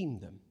esteem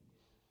them.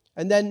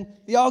 And then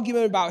the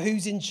argument about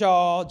who's in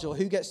charge or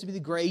who gets to be the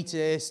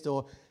greatest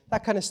or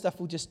that kind of stuff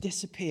will just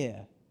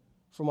disappear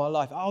from our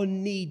life. Our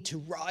need to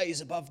rise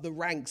above the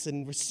ranks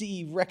and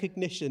receive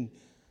recognition.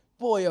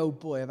 Boy, oh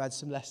boy, I've had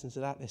some lessons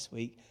of that this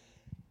week.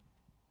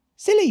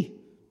 Silly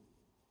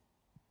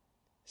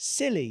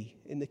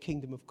in the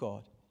kingdom of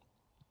God.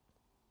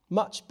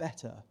 Much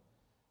better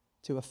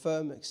to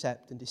affirm,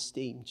 accept, and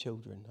esteem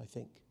children, I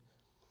think.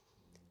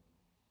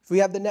 If we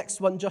have the next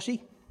one,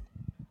 Joshy.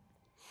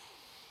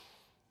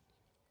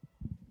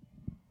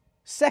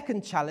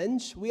 Second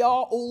challenge, we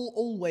are all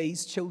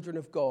always children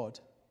of God.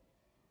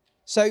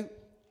 So,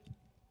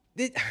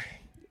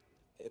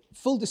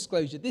 full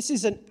disclosure, this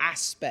is an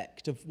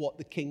aspect of what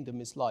the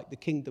kingdom is like, the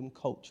kingdom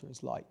culture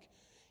is like.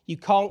 You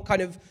can't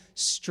kind of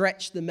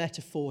stretch the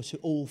metaphor to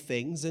all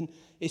things. And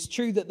it's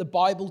true that the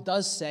Bible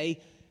does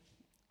say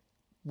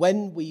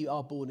when we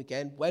are born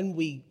again, when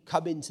we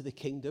come into the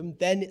kingdom,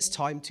 then it's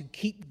time to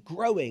keep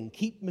growing,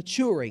 keep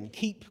maturing,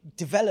 keep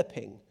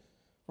developing.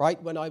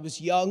 Right? When I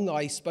was young,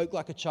 I spoke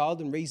like a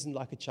child and reasoned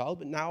like a child.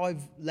 But now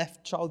I've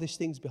left childish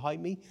things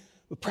behind me.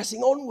 We're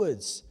pressing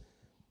onwards.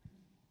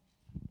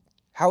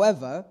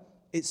 However,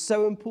 it's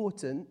so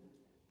important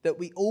that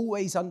we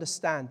always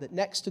understand that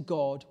next to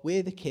God,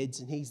 we're the kids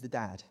and he's the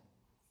dad.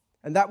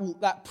 And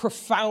that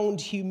profound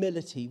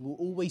humility will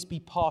always be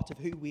part of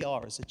who we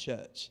are as a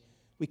church.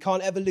 We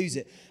can't ever lose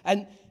it.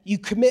 And you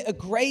commit a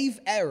grave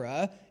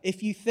error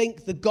if you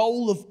think the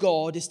goal of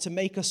God is to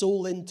make us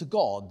all into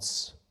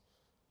gods.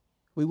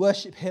 We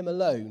worship him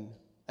alone.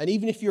 And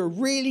even if you're a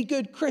really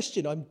good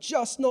Christian, I'm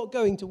just not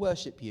going to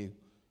worship you.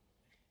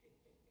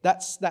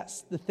 That's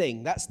the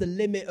thing. That's the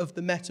limit of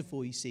the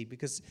metaphor, you see,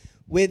 because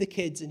we're the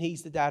kids and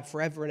he's the dad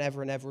forever and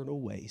ever and ever and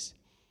always.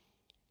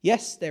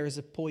 Yes, there is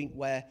a point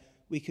where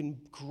we can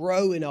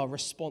grow in our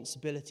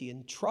responsibility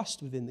and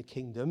trust within the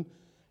kingdom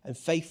and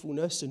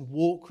faithfulness and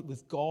walk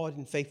with God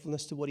in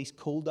faithfulness to what he's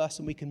called us,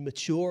 and we can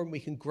mature and we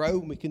can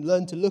grow and we can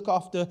learn to look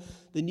after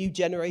the new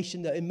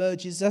generation that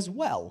emerges as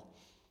well.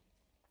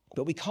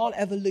 But we can't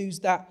ever lose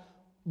that,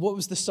 what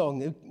was the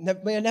song?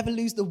 May I never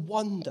lose the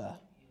wonder.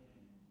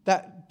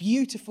 That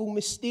beautiful,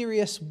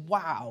 mysterious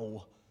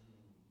wow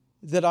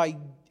that I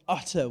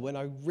utter when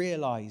I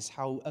realize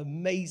how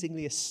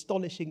amazingly,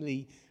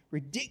 astonishingly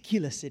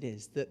ridiculous it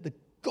is that the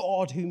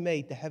God who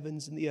made the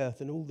heavens and the earth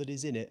and all that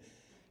is in it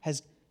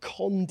has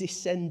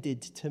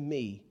condescended to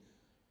me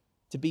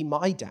to be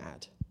my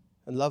dad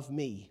and love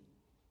me.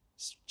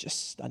 It's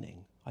just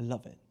stunning. I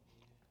love it.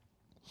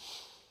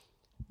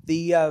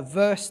 The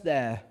verse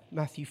there,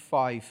 Matthew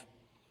 5,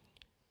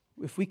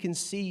 if we can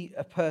see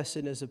a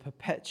person as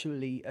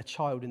perpetually a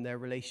child in their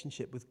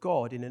relationship with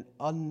God in an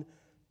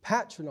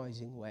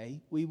unpatronizing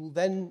way, we will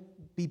then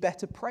be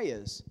better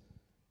prayers.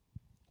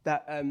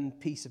 That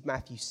piece of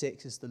Matthew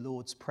 6 is the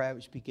Lord's Prayer,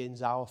 which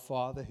begins, Our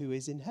Father who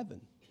is in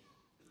heaven.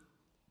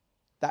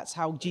 That's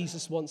how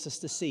Jesus wants us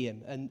to see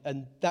him.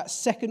 And that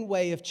second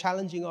way of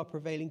challenging our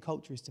prevailing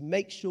culture is to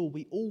make sure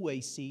we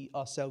always see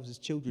ourselves as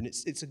children.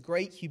 It's a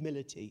great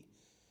humility.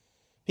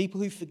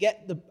 People who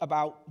forget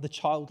about the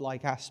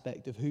childlike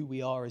aspect of who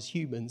we are as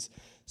humans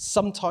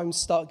sometimes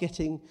start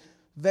getting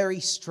very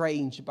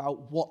strange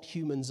about what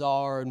humans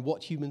are and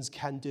what humans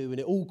can do, and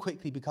it all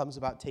quickly becomes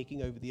about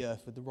taking over the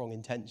earth with the wrong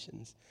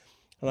intentions.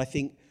 And I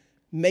think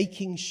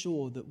making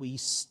sure that we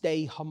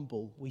stay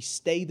humble, we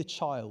stay the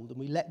child, and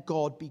we let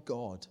God be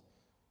God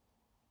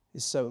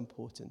is so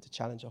important to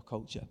challenge our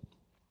culture.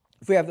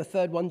 If we have the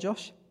third one,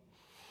 Josh.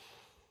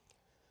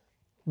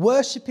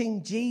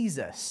 Worshipping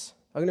Jesus.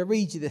 I'm going to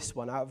read you this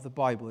one out of the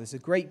Bible. There's a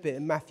great bit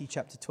in Matthew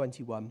chapter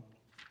 21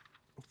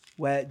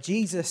 where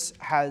Jesus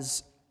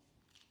has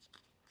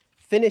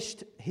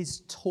finished his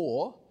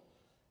tour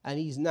and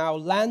he's now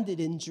landed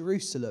in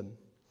Jerusalem.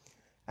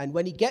 And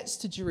when he gets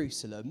to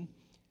Jerusalem,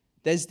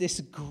 there's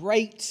this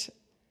great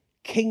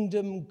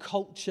kingdom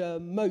culture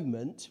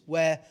moment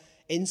where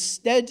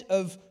instead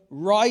of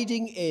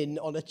riding in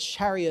on a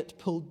chariot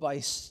pulled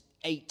by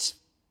 8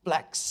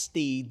 black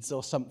steeds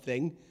or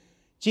something,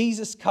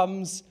 Jesus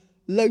comes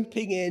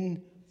loping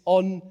in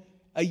on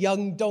a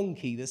young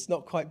donkey that's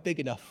not quite big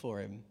enough for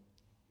him.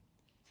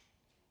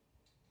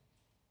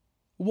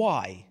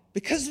 Why?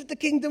 Because of the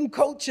kingdom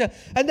culture.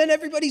 And then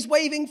everybody's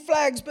waving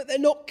flags, but they're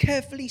not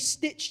carefully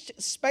stitched,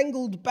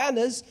 spangled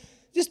banners,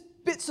 just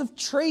bits of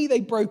tree they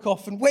broke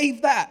off and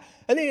waved that.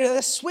 And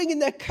they're swinging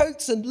their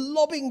coats and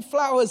lobbing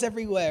flowers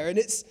everywhere. And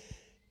it's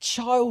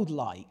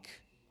childlike.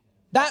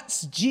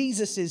 That's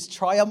Jesus'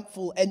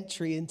 triumphal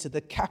entry into the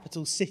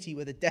capital city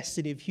where the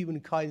destiny of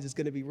humankind is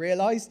going to be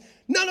realized.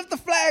 None of the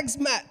flags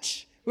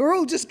match. We're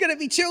all just going to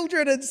be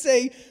children and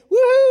say,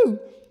 woohoo!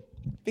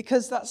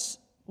 Because that's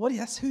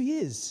who he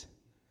is.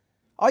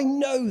 I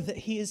know that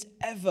he is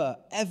ever,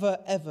 ever,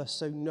 ever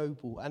so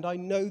noble. And I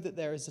know that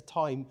there is a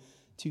time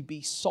to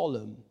be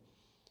solemn.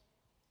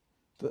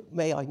 But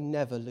may I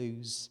never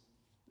lose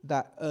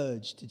that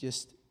urge to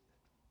just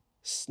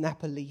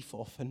snap a leaf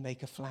off and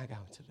make a flag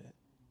out of it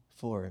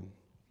for him.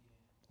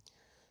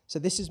 So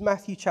this is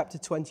Matthew chapter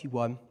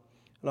 21,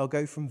 and I'll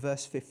go from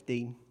verse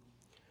 15.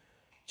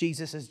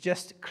 Jesus has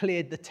just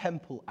cleared the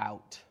temple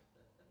out.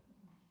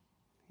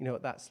 You know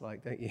what that's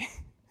like, don't you?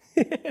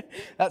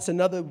 That's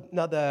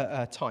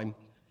another time.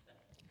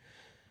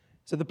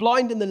 So the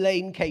blind and the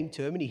lame came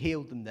to him, and he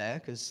healed them there,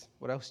 because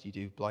what else do you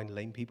do, blind and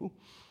lame people?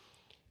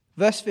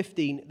 Verse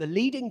 15, the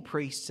leading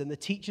priests and the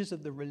teachers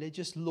of the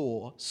religious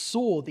law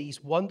saw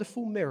these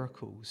wonderful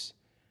miracles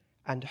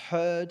and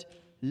heard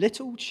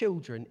little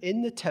children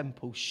in the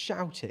temple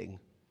shouting,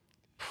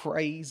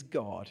 "Praise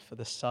God for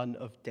the Son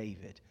of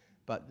David."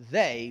 But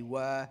they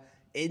were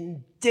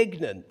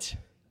indignant.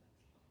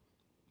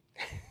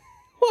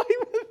 Why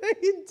were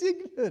they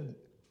indignant?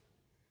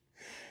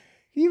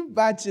 Can you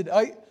imagine?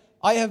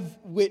 I have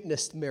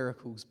witnessed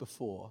miracles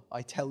before.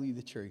 I tell you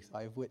the truth.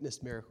 I have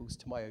witnessed miracles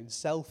to my own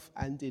self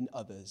and in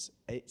others.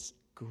 It's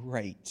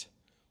great.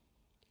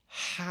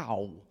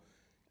 How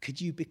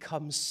could you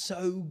become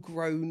so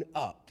grown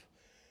up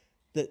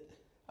that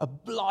a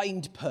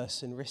blind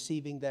person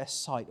receiving their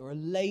sight or a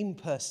lame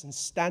person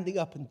standing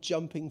up and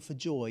jumping for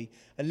joy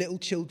and little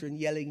children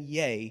yelling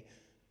yay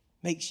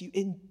makes you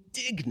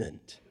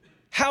indignant?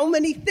 How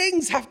many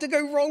things have to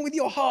go wrong with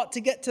your heart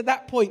to get to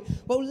that point?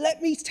 Well,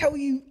 let me tell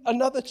you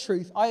another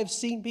truth. I have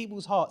seen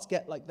people's hearts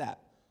get like that.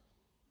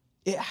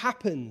 It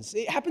happens.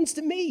 It happens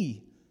to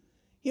me.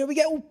 You know, we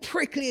get all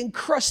prickly and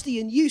crusty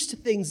and used to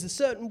things a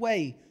certain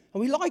way,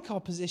 and we like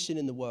our position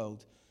in the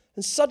world.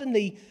 And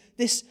suddenly,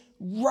 this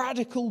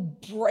radical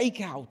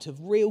breakout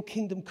of real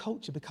kingdom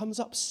culture becomes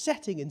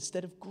upsetting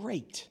instead of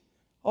great.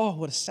 Oh,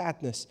 what a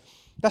sadness.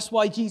 That's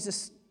why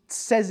Jesus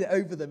says it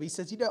over them. He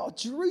says, oh,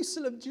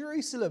 Jerusalem,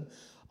 Jerusalem,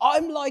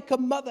 I'm like a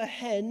mother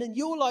hen and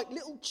you're like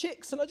little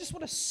chicks and I just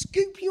want to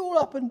scoop you all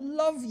up and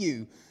love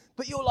you.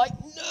 But you're like,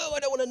 no, I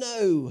don't want to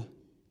know.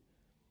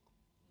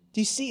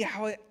 Do you see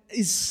how it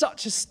is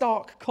such a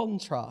stark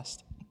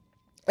contrast?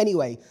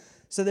 Anyway,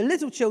 so the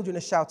little children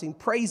are shouting,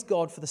 "Praise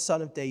God for the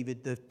Son of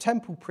David." The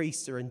temple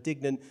priests are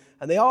indignant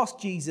and they ask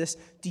Jesus,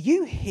 "Do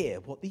you hear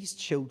what these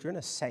children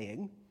are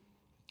saying?"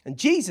 And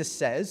Jesus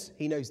says,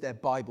 he knows they're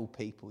Bible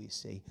people, you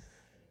see.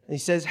 And he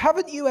says,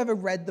 "Haven't you ever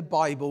read the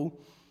Bible?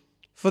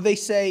 For they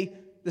say,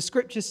 the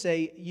scriptures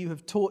say, you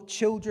have taught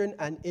children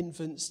and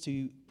infants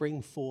to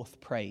bring forth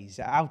praise.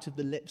 Out of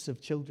the lips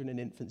of children and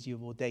infants you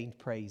have ordained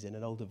praise," in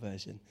an older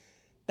version.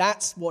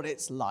 That's what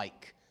it's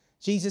like.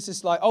 Jesus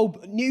is like, oh,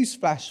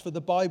 newsflash for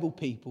the Bible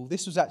people.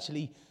 This was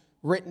actually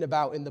written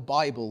about in the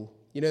Bible.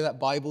 You know that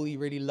Bible you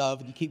really love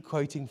and you keep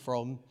quoting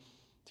from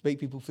to make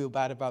people feel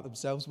bad about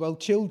themselves? Well,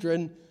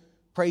 children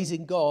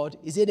praising God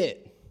is in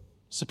it.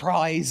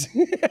 Surprise.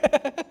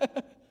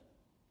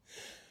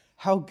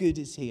 How good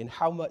is he and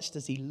how much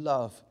does he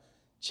love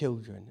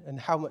children and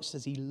how much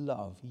does he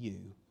love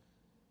you?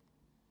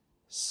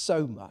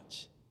 So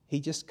much. He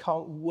just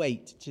can't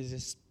wait to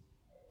just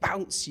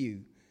bounce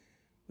you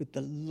with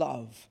the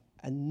love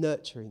and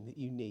nurturing that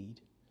you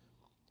need.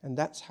 And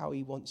that's how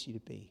he wants you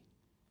to be.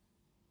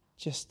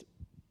 Just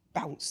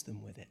bounce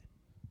them with it.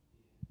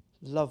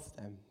 Love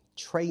them.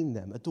 Train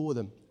them. Adore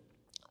them.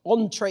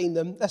 On-train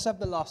them. Let's have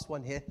the last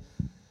one here.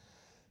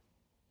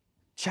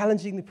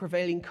 Challenging the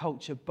prevailing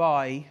culture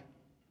by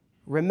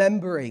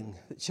remembering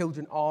that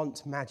children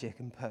aren't magic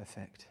and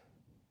perfect.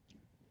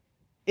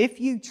 If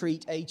you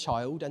treat a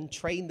child and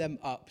train them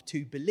up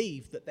to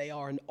believe that they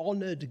are an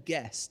honored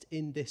guest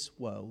in this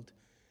world,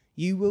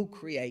 you will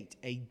create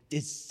a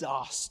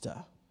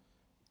disaster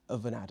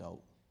of an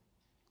adult.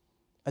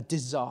 A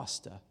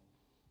disaster.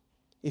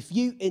 If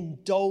you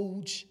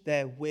indulge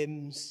their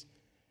whims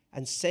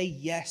and say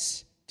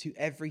yes to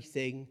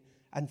everything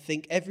and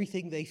think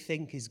everything they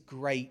think is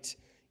great,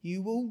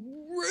 you will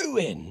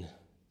ruin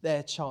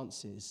their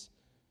chances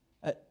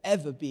at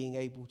ever being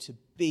able to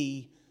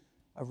be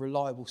a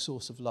reliable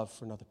source of love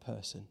for another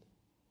person.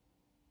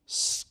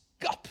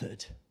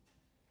 Scuppered.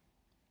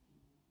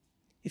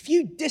 If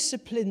you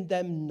discipline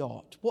them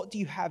not, what do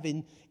you have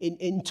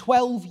in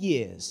 12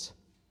 years?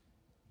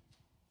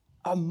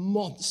 A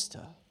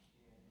monster.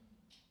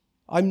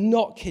 I'm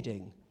not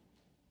kidding.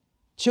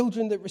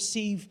 Children that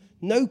receive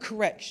no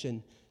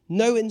correction,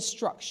 no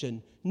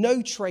instruction,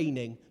 no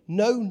training,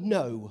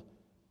 no.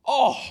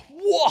 Oh,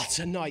 what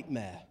a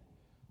nightmare.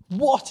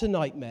 What a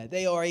nightmare.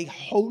 They are a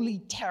holy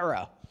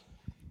terror.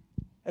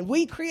 And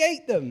we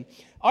create them.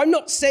 I'm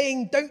not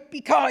saying don't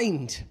be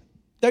kind.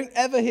 Don't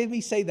ever hear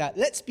me say that.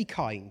 Let's be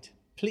kind,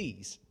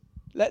 please.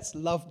 Let's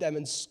love them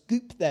and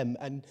scoop them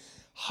and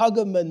hug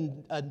them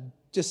and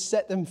just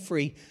set them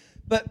free.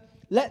 But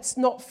let's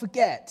not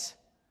forget,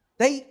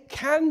 they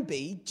can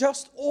be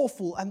just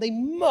awful and they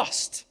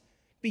must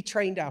be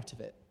trained out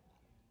of it.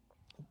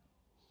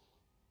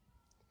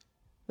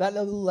 That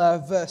little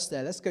verse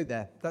there, let's go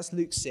there. That's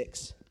Luke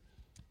 6.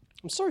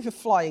 I'm sorry for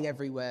flying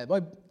everywhere.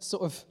 My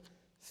sort of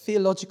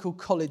theological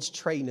college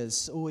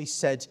trainers always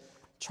said,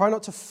 try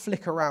not to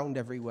flick around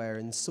everywhere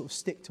and sort of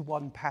stick to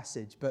one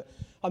passage. But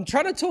I'm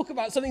trying to talk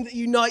about something that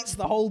unites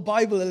the whole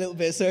Bible a little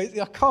bit, so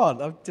I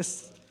can't.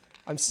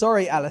 I'm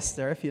sorry,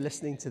 Alistair, if you're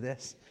listening to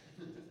this.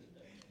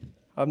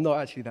 I'm not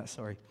actually that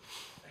sorry.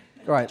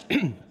 Right,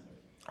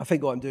 I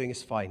think what I'm doing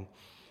is fine.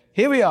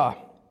 Here we are.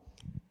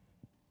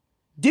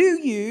 Do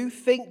you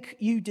think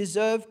you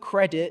deserve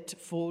credit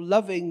for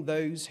loving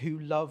those who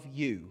love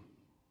you?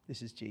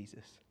 This is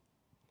Jesus.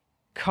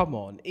 Come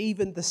on,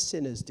 even the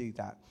sinners do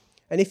that.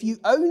 And if you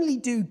only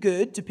do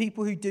good to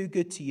people who do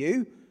good to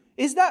you,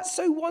 is that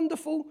so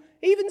wonderful?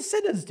 Even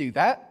sinners do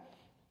that.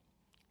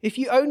 If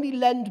you only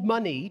lend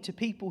money to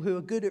people who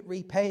are good at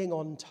repaying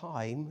on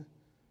time,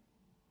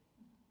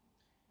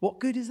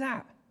 what good is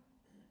that?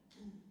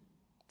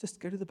 Just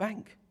go to the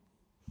bank.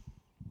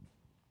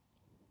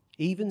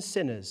 Even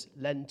sinners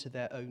lend to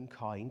their own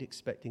kind,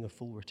 expecting a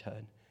full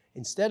return.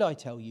 Instead, I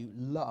tell you,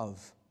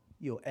 love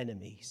your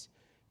enemies.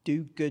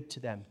 Do good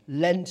to them,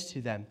 lend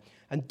to them,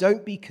 and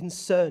don't be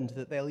concerned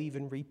that they'll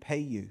even repay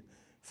you,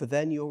 for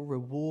then your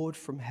reward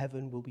from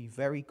heaven will be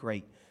very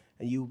great,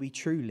 and you will be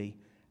truly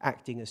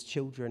acting as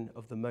children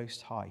of the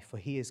Most High, for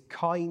he is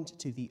kind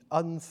to the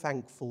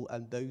unthankful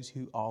and those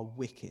who are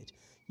wicked.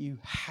 You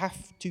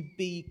have to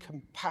be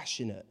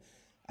compassionate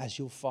as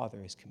your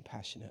Father is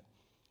compassionate.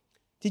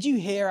 Did you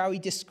hear how he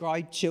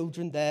described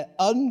children? They're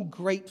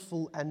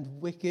ungrateful and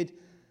wicked.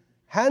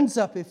 Hands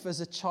up if as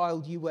a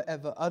child you were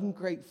ever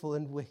ungrateful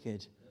and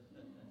wicked.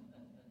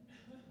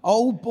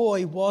 Oh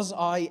boy, was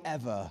I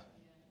ever.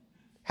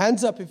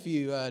 Hands up if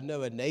you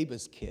know a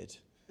neighbor's kid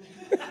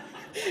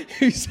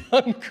who's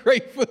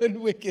ungrateful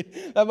and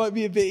wicked. That might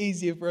be a bit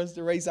easier for us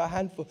to raise our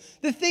hand for.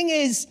 The thing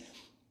is,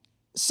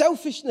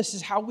 selfishness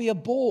is how we are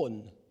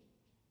born.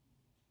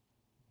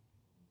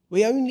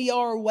 We only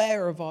are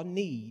aware of our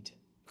need.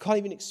 Can't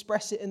even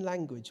express it in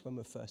language when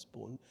we're first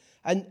born.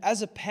 And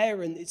as a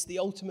parent, it's the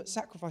ultimate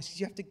sacrifice because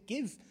you have to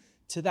give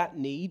to that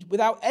need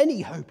without any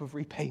hope of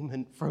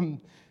repayment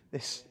from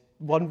this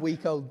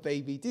 1-week-old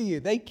baby, do you?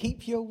 They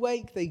keep you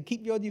awake, they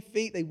keep you on your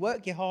feet, they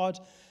work you hard,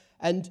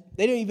 and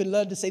they don't even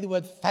learn to say the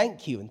word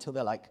thank you until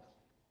they're like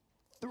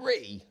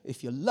 3,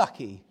 if you're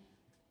lucky.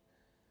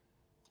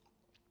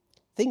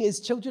 Thing is,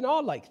 children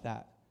are like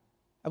that,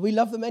 and we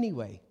love them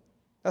anyway.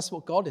 That's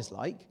what God is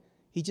like.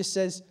 He just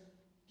says,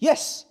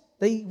 yes,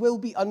 they will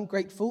be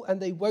ungrateful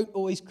and they won't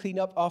always clean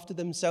up after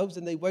themselves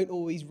and they won't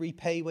always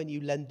repay when you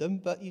lend them,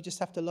 but you just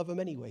have to love them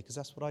anyway, because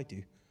that's what I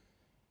do.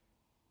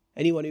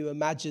 Anyone who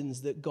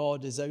imagines that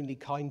God is only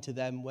kind to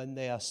them when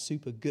they are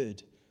super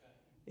good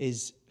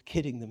is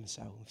kidding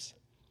themselves.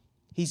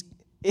 He's,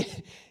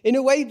 in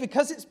a way,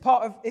 because it's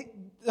part of it,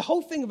 the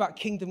whole thing about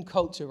kingdom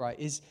culture, right,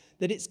 is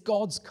that it's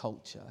God's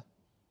culture.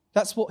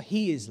 That's what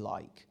he is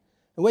like.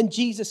 And when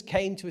Jesus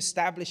came to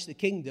establish the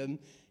kingdom,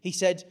 he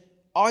said,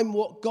 I'm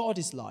what God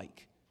is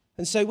like.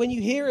 And so when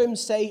you hear him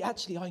say,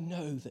 actually, I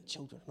know that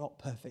children are not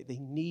perfect. They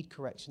need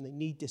correction. They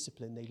need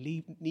discipline.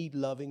 They need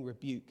loving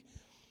rebuke.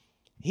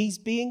 He's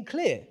being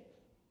clear.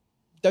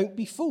 Don't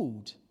be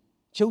fooled.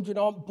 Children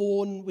aren't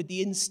born with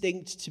the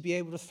instinct to be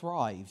able to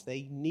thrive.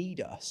 They need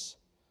us.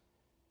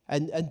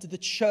 And the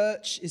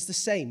church is the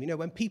same. You know,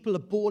 when people are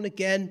born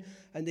again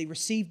and they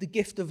receive the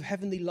gift of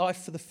heavenly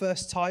life for the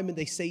first time and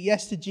they say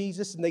yes to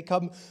Jesus and they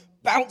come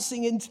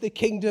bouncing into the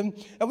kingdom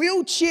and we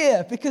all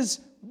cheer because,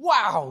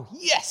 wow,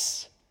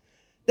 yes.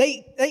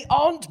 They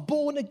aren't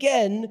born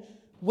again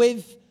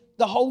with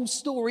the whole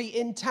story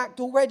intact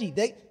already.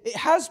 It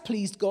has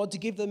pleased God to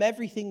give them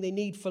everything they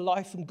need for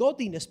life and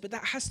godliness, but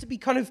that has to be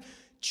kind of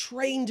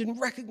trained and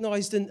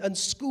recognized and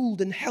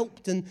schooled and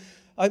helped. And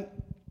I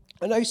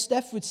know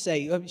Steph would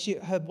say,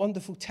 her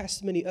wonderful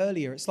testimony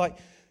earlier, it's like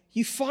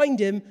you find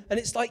him and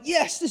it's like,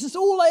 yes, this is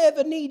all I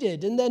ever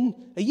needed. And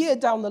then a year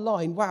down the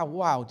line,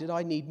 wow, did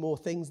I need more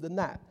things than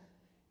that?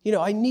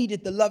 I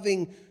needed the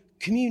loving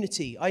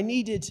community. I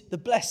needed the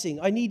blessing.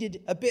 I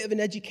needed a bit of an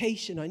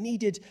education. I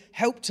needed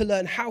help to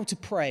learn how to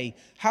pray,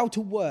 how to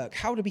work,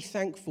 how to be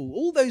thankful.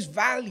 All those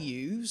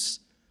values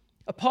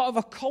are part of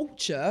a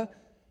culture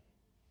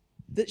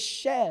that's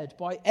shared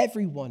by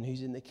everyone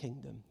who's in the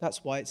kingdom.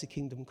 That's why it's a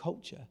kingdom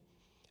culture.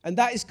 And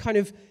that is kind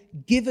of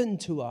given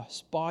to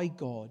us by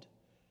God.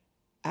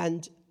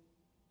 And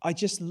I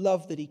just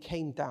love that he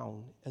came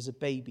down as a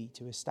baby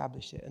to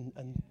establish it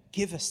and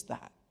give us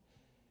that.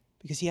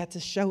 Because he had to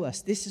show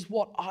us, this is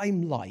what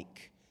I'm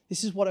like.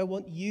 This is what I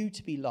want you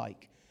to be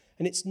like.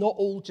 And it's not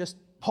all just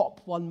pop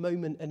one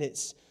moment and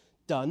it's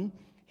done.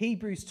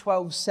 Hebrews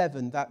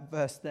 12:7, that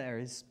verse there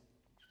is,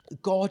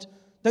 God,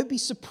 don't be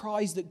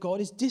surprised that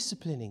God is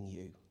disciplining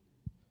you.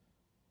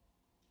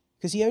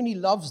 Because he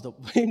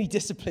only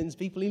disciplines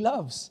people he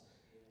loves.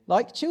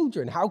 Like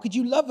children, how could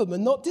you love them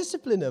and not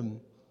discipline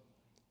them?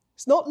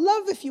 It's not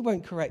love if you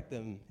won't correct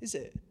them, is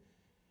it?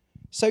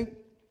 So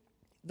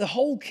the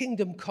whole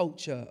kingdom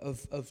culture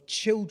of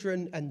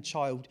children and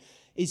child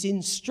is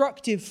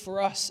instructive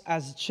for us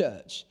as a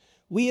church.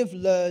 We have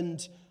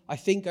learned, I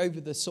think,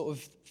 over the sort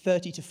of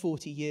 30 to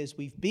 40 years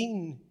we've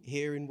been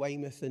here in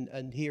Weymouth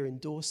and here in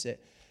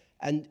Dorset,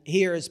 and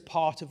here as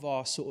part of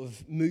our sort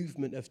of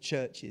movement of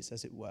churches,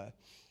 as it were,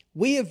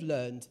 we have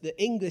learned that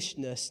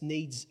Englishness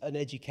needs an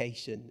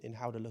education in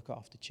how to look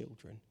after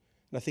children.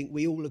 And I think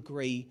we all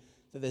agree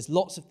that there's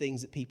lots of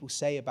things that people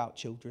say about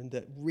children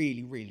that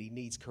really, really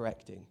needs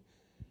correcting.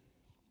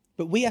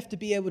 But we have to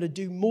be able to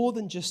do more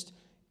than just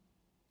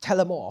tell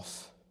them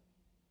off.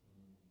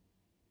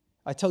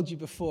 I told you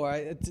before,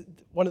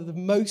 one of the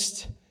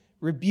most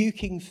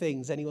rebuking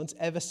things anyone's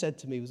ever said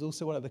to me was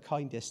also one of the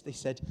kindest. They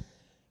said,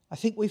 I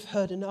think we've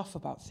heard enough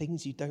about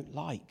things you don't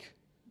like.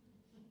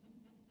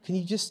 Can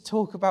you just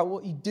talk about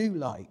what you do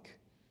like?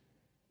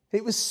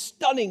 It was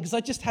stunning because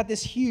I just had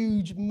this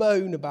huge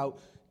moan about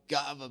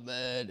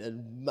government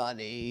and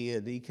money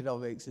and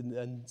economics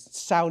and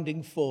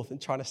sounding forth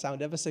and trying to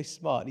sound ever so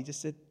smart. And he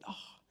just said,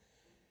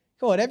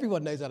 come on,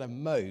 everyone knows how to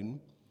moan.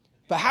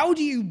 But how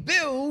do you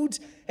build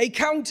a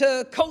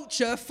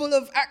counter-culture full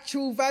of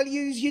actual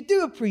values you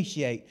do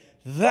appreciate?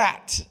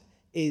 That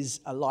is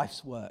a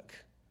life's work.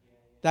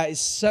 That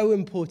is so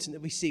important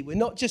that we see. We're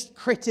not just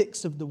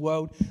critics of the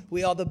world.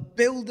 We are the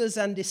builders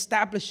and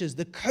establishers,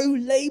 the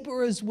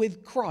co-laborers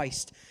with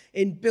Christ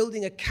in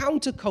building a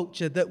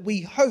counterculture that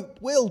we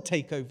hope will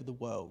take over the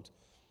world.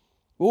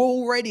 We're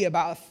already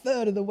about a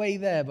third of the way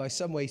there by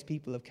some ways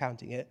people are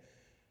counting it.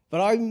 But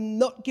I'm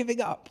not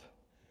giving up.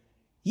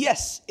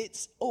 Yes,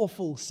 it's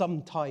awful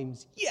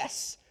sometimes.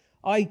 Yes,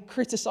 I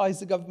criticize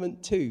the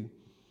government too.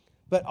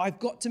 But I've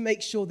got to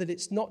make sure that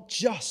it's not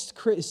just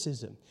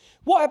criticism.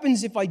 What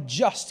happens if I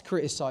just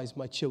criticize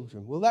my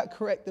children? Will that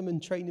correct them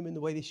and train them in the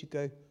way they should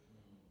go?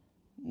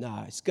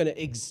 No, it's going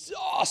to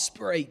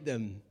exasperate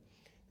them.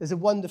 There's a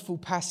wonderful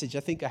passage, I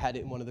think I had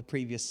it in one of the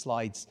previous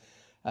slides,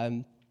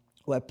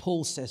 where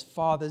Paul says,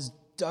 fathers,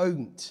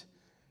 don't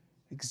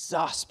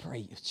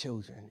exasperate your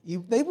children.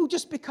 They will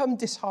just become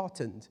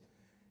disheartened.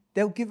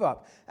 They'll give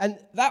up. And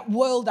that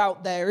world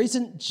out there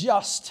isn't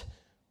just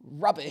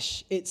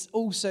rubbish. It's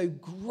also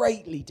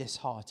greatly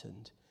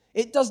disheartened.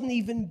 It doesn't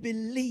even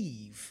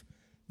believe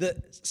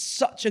that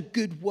such a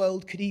good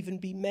world could even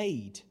be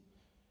made.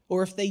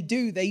 Or if they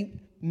do,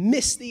 they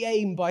miss the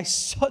aim by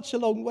such a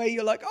long way.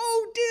 You're like,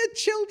 oh, dear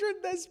children,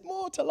 there's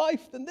more to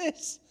life than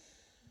this.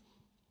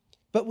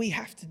 But we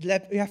have to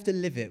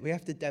live it. We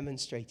have to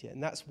demonstrate it.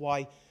 And that's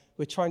why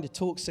we're trying to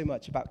talk so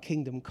much about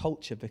kingdom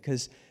culture,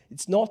 because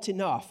it's not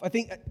enough. I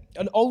think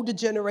an older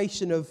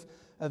generation of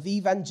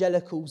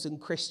evangelicals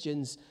and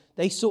Christians,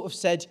 they sort of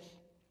said,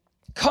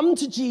 come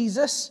to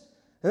Jesus,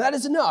 and that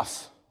is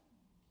enough.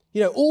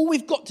 All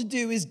we've got to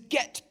do is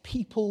get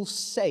people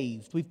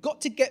saved. We've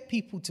got to get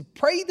people to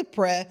pray the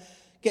prayer,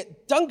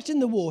 get dunked in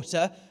the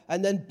water,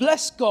 and then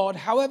bless God.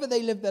 However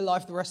they live their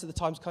life, the rest of the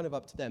time's kind of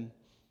up to them.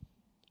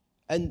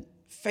 And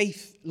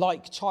faith,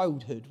 like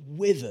childhood,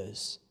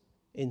 withers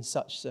in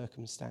such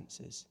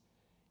circumstances.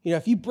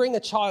 If you bring a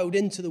child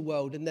into the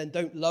world and then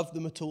don't love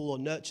them at all or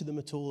nurture them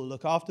at all or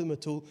look after them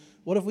at all,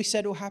 what have we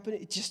said will happen?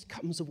 It just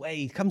comes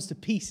away. It comes to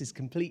pieces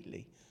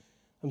completely.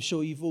 I'm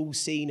sure you've all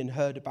seen and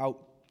heard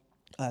about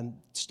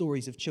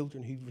stories of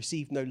children who've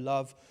received no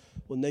love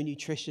or no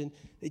nutrition.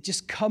 They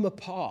just come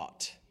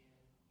apart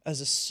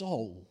as a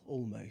soul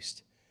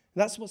almost.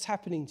 And that's what's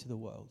happening to the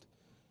world.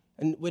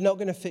 And we're not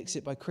going to fix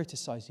it by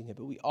criticizing it,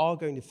 but we are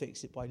going to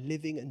fix it by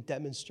living and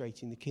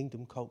demonstrating the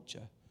kingdom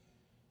culture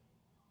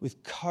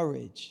with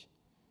courage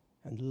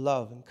and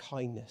love and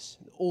kindness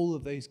and all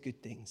of those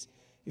good things.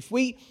 If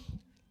we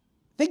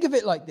think of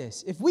it like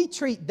this, if we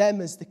treat them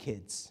as the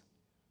kids,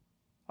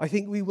 I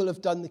think we will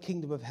have done the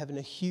kingdom of heaven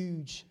a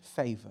huge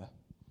favor.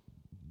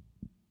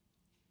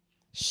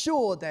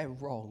 Sure, they're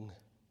wrong.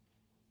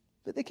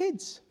 But the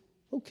kids,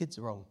 all kids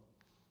are wrong.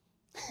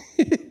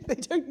 They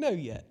don't know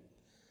yet.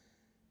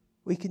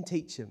 We can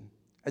teach them.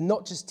 And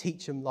not just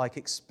teach them, like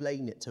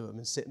explain it to them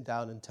and sit them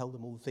down and tell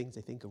them all the things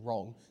they think are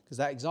wrong, because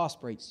that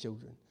exasperates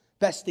children.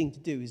 Best thing to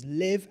do is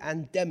live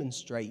and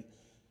demonstrate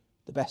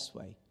the best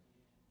way.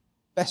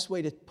 Best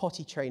way to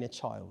potty train a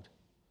child.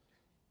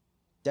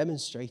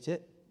 Demonstrate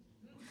it.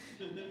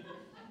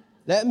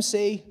 Let them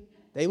see.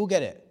 They will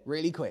get it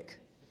really quick.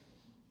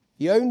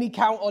 You only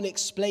count on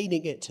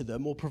explaining it to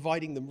them or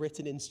providing them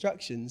written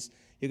instructions,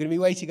 you're going to be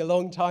waiting a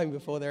long time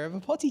before they're ever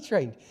potty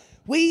trained.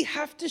 We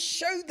have to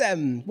show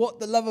them what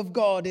the love of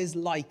God is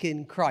like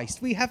in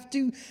Christ. We have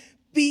to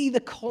be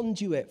the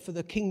conduit for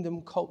the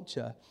kingdom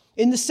culture.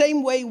 In the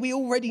same way we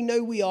already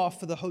know we are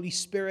for the Holy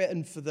Spirit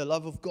and for the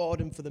love of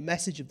God and for the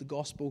message of the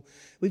gospel,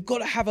 we've got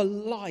to have a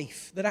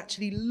life that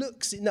actually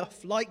looks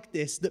enough like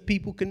this that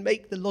people can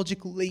make the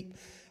logical leap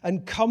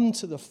and come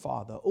to the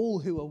Father. All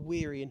who are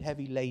weary and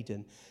heavy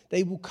laden,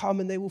 they will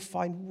come and they will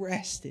find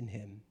rest in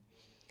him.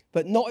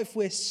 But not if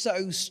we're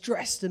so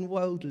stressed and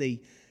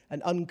worldly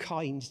and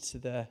unkind to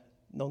the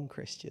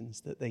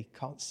non-Christians that they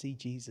can't see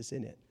Jesus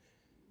in it.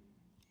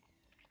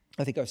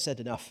 I think I've said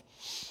enough.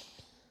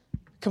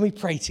 Can we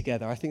pray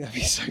together? I think that'd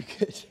be so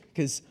good.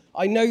 Because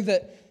I know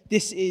that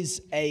this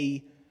is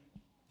a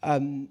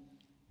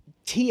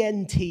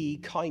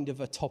TNT kind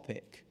of a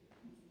topic.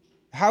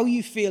 How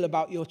you feel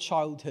about your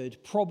childhood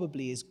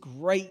probably is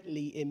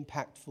greatly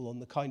impactful on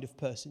the kind of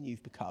person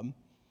you've become.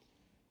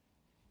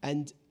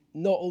 And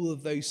not all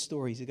of those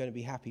stories are going to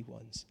be happy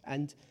ones.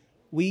 And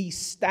we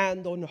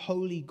stand on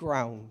holy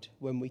ground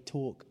when we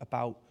talk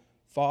about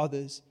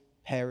fathers,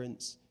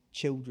 parents,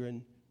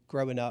 children,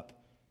 growing up,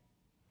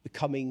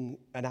 becoming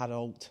an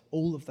adult,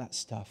 all of that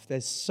stuff.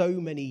 There's so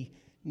many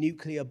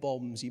nuclear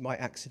bombs you might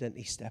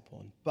accidentally step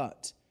on.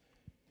 But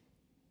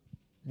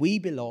we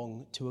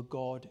belong to a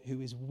God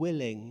who is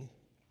willing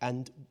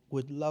and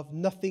would love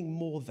nothing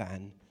more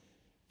than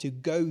to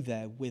go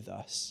there with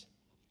us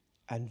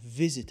and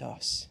visit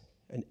us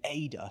and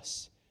aid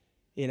us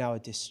in our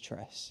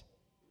distress.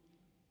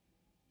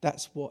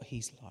 That's what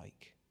he's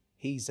like.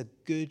 He's a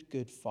good,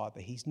 good father.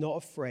 He's not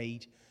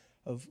afraid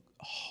of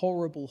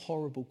horrible,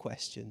 horrible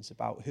questions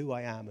about who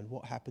I am and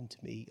what happened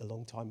to me a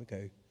long time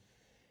ago.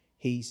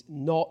 He's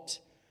not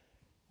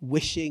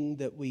wishing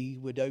that we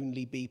would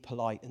only be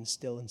polite and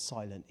still and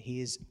silent.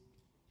 He is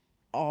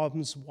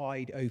arms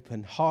wide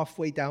open,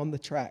 halfway down the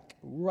track,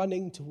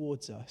 running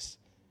towards us,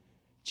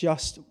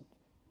 just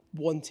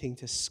wanting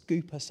to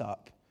scoop us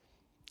up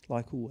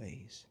like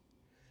always.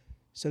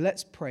 So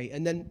let's pray.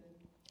 And then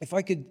if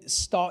I could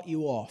start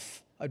you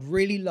off, I'd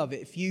really love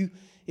it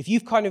if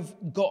you've kind of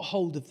got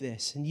hold of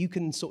this and you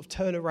can sort of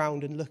turn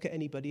around and look at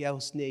anybody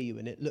else near you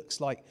and it looks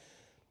like,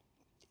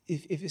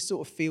 if it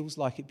sort of feels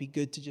like it'd be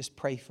good to just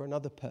pray for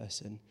another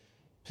person,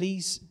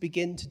 please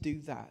begin to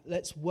do that.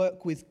 Let's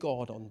work with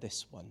God on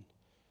this one.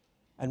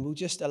 And we'll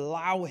just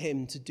allow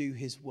him to do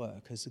his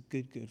work as a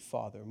good, good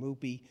father. And we'll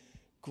be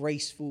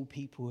graceful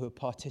people who are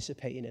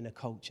participating in a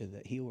culture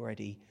that he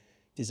already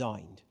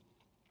designed.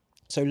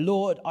 So,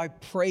 Lord, I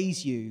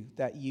praise you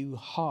that you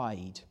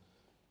hide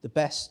the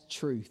best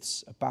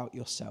truths about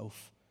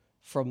yourself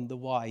from the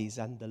wise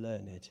and the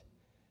learned.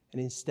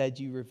 And instead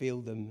you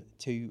reveal them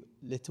to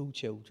little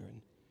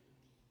children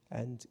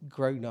and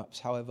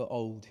grown-ups, however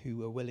old,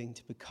 who are willing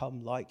to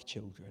become like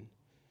children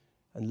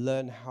and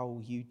learn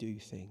how you do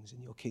things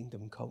in your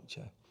kingdom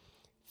culture.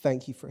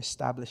 Thank you for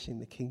establishing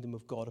the kingdom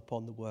of God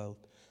upon the world.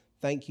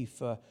 Thank you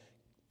for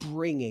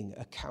bringing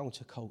a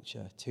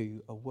counterculture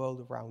to a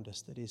world around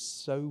us that is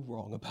so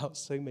wrong about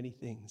so many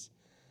things.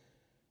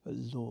 But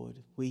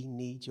Lord, we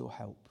need your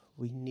help.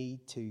 We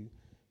need to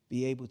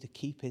be able to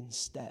keep in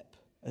step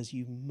as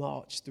you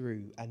march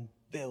through and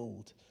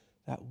build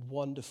that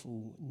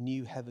wonderful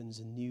new heavens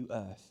and new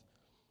earth.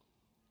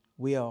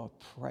 We are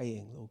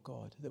praying, Lord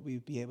God, that we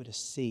would be able to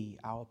see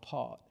our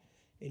part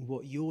in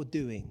what you're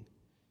doing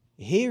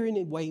here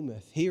in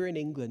Weymouth, here in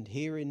England,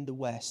 here in the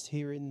West,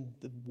 here in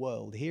the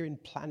world, here in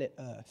planet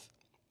Earth.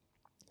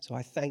 So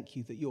I thank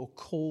you that your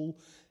call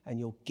and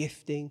your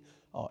gifting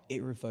are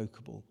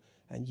irrevocable,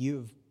 and you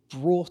have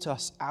brought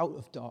us out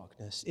of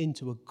darkness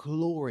into a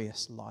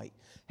glorious light.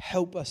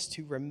 Help us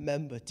to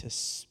remember to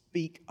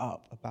speak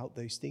up about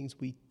those things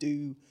we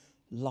do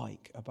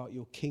like, about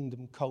your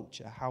kingdom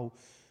culture, how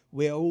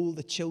we are all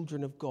the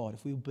children of God.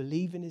 If we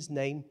believe in his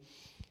name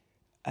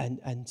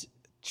and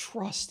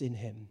trust in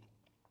him,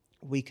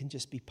 we can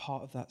just be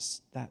part of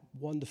that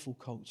wonderful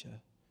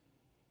culture.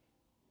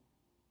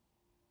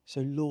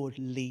 So Lord,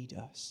 lead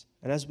us.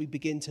 And as we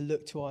begin to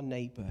look to our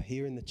neighbor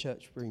here in the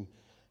church room,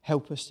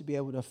 help us to be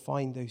able to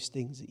find those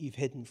things that you've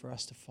hidden for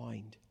us to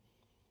find.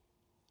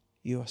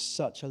 You are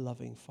such a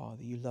loving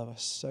Father. You love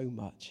us so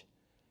much.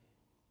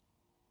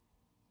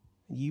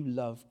 And you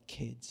love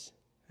kids.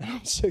 And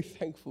I'm so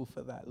thankful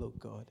for that, Lord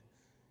God.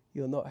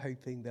 You're not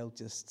hoping they'll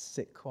just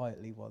sit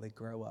quietly while they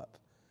grow up.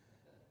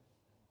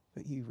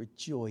 But you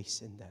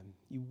rejoice in them.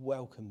 You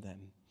welcome them.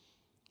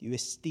 You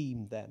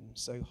esteem them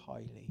so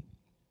highly.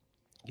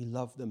 You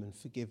love them and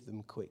forgive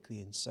them quickly,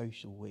 and so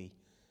shall we.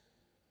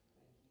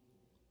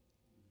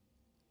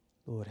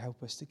 Lord,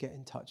 help us to get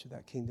in touch with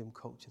that kingdom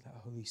culture, that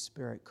Holy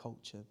Spirit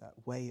culture, that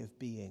way of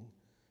being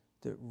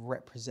that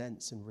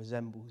represents and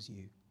resembles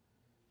you.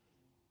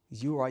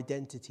 Because your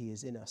identity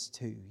is in us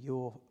too.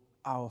 You're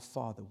our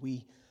Father.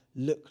 We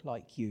look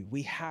like you.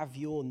 We have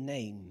your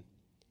name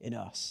in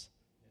us.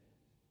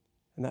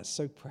 And that's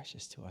so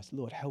precious to us.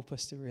 Lord, help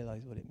us to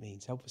realize what it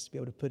means. Help us to be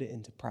able to put it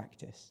into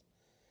practice.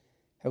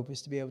 Help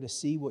us to be able to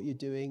see what you're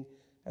doing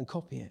and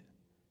copy it.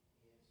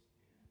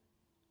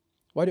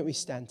 Why don't we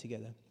stand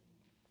together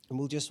and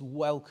we'll just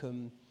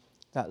welcome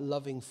that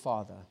loving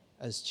Father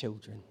as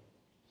children.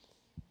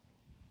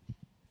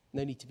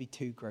 No need to be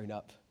too grown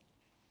up.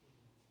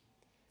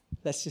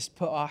 Let's just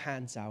put our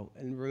hands out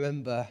and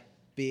remember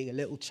being a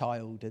little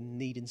child and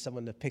needing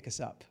someone to pick us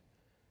up.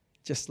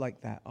 Just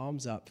like that,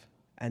 arms up.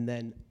 And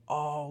then,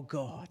 oh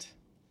God,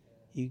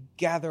 you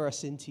gather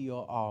us into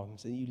your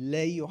arms and you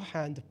lay your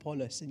hand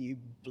upon us and you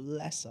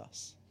bless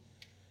us.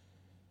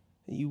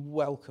 And you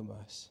welcome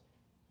us.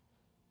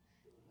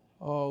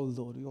 Oh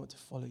Lord, we want to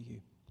follow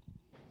you.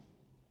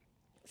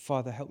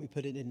 Father, help me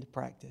put it into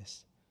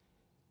practice.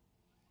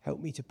 Help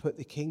me to put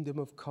the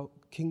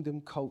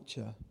kingdom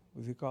culture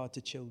with regard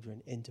to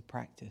children into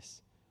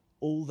practice.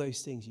 All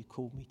those things you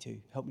called me to.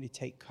 Help me to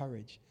take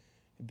courage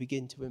and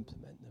begin to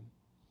implement them.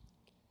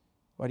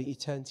 Why don't you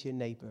turn to your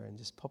neighbor and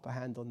just pop a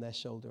hand on their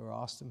shoulder or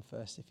ask them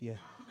first if you're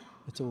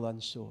at all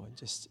unsure and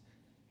just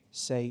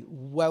say,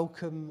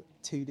 welcome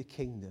to the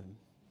kingdom.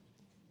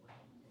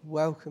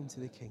 Welcome to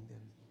the kingdom.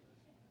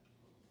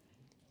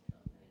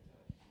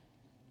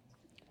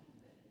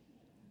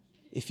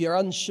 If you're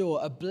unsure,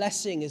 a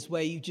blessing is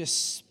where you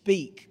just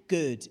speak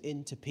good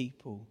into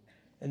people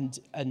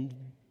and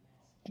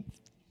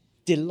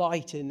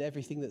delight in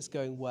everything that's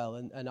going well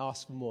and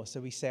ask for more. So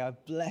we say, I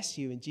bless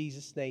you in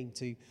Jesus' name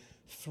to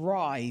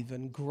thrive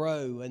and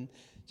grow. And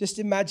just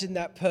imagine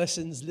that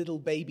person's little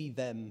baby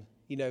them,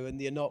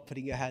 and you're not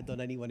putting your hand on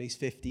anyone who's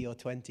 50 or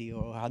 20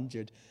 or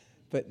 100,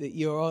 but that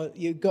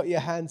you've got your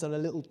hands on a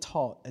little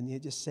tot and you're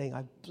just saying,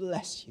 I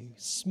bless you,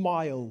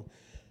 smile.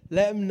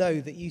 Let them know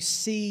that you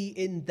see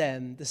in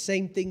them the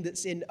same thing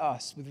that's in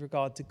us with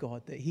regard to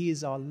God, that he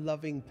is our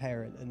loving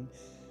parent and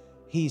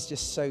he's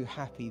just so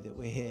happy that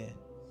we're here.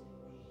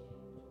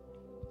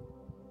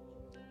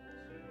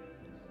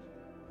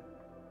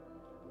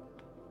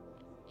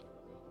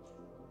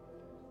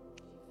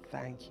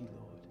 Thank you,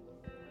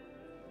 Lord.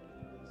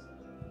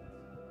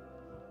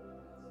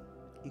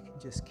 You can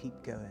just keep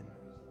going.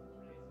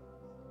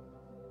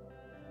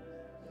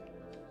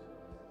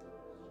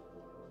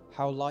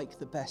 How like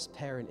the best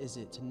parent is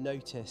it to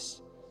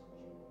notice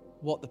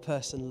what the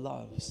person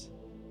loves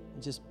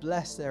and just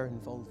bless their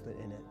involvement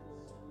in it.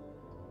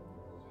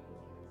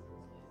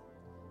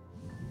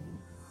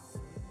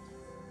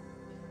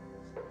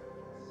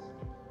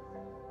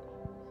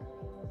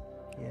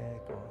 Yeah,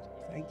 God,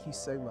 thank you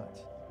so much.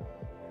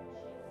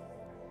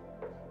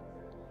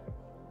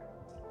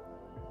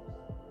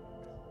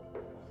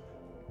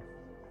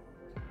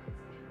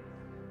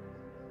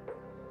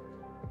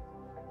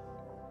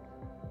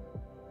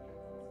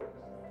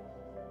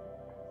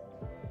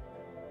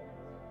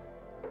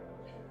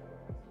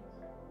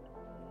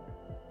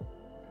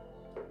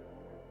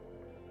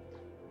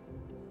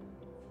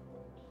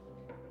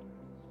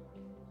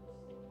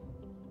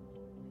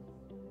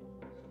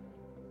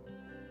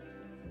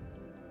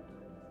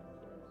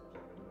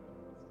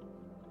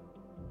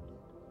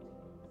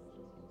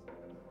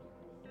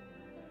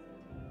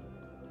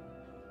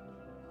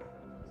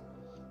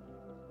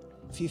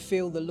 If you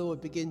feel the Lord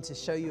begin to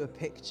show you a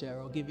picture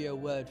or give you a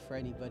word for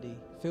anybody,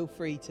 feel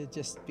free to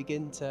just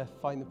begin to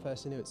find the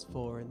person who it's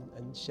for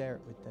and share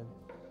it with them.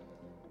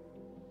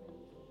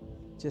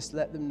 Just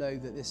let them know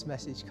that this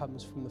message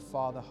comes from the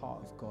Father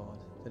heart of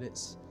God, that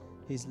it's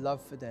his love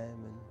for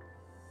them and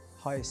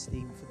high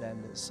esteem for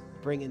them that's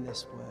bringing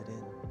this word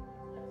in.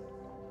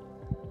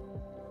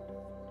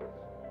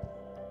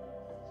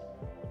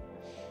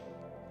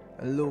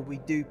 And Lord, we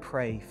do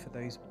pray for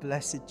those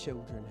blessed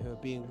children who are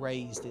being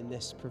raised in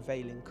this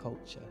prevailing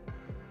culture.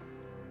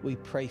 We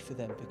pray for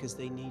them because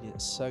they need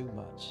it so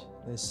much.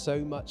 There's so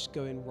much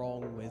going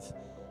wrong with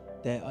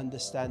their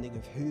understanding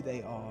of who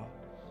they are.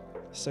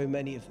 So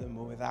many of them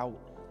are without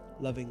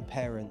loving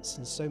parents,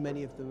 and so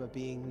many of them are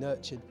being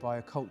nurtured by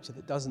a culture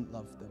that doesn't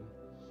love them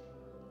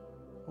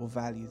or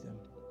value them.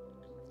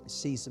 It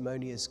sees them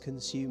only as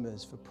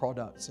consumers for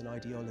products and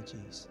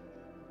ideologies.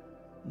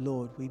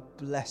 Lord, we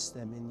bless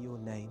them in your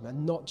name,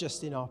 and not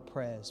just in our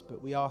prayers,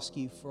 but we ask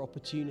you for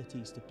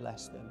opportunities to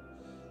bless them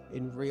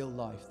in real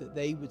life, that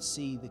they would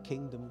see the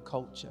kingdom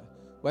culture.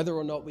 Whether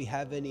or not we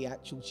have any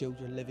actual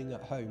children living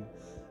at home,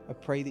 I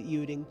pray that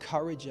you would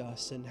encourage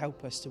us and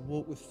help us to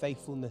walk with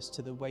faithfulness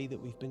to the way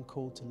that we've been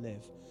called to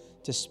live,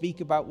 to speak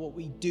about what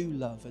we do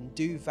love and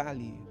do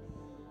value,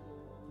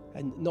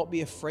 and not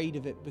be afraid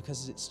of it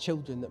because it's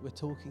children that we're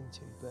talking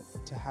to,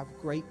 but to have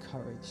great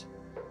courage.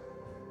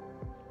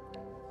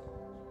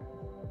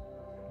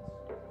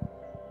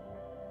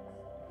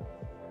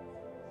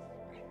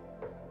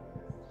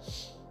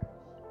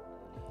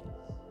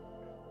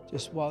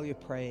 just while you're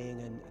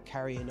praying and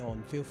carrying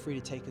on, feel free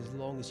to take as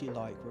long as you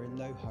like. We're in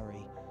no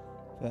hurry.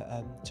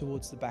 But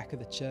towards the back of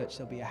the church,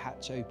 there'll be a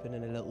hatch open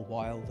in a little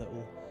while that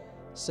will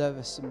serve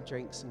us some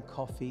drinks and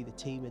coffee. The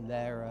team in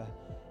there are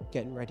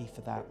getting ready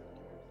for that.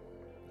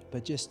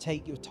 But just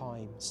take your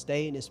time,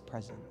 stay in his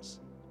presence,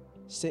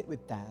 sit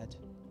with Dad.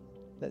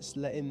 Let's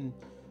let him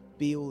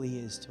be all he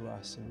is to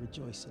us and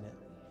rejoice in it.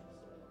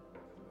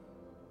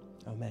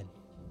 Amen.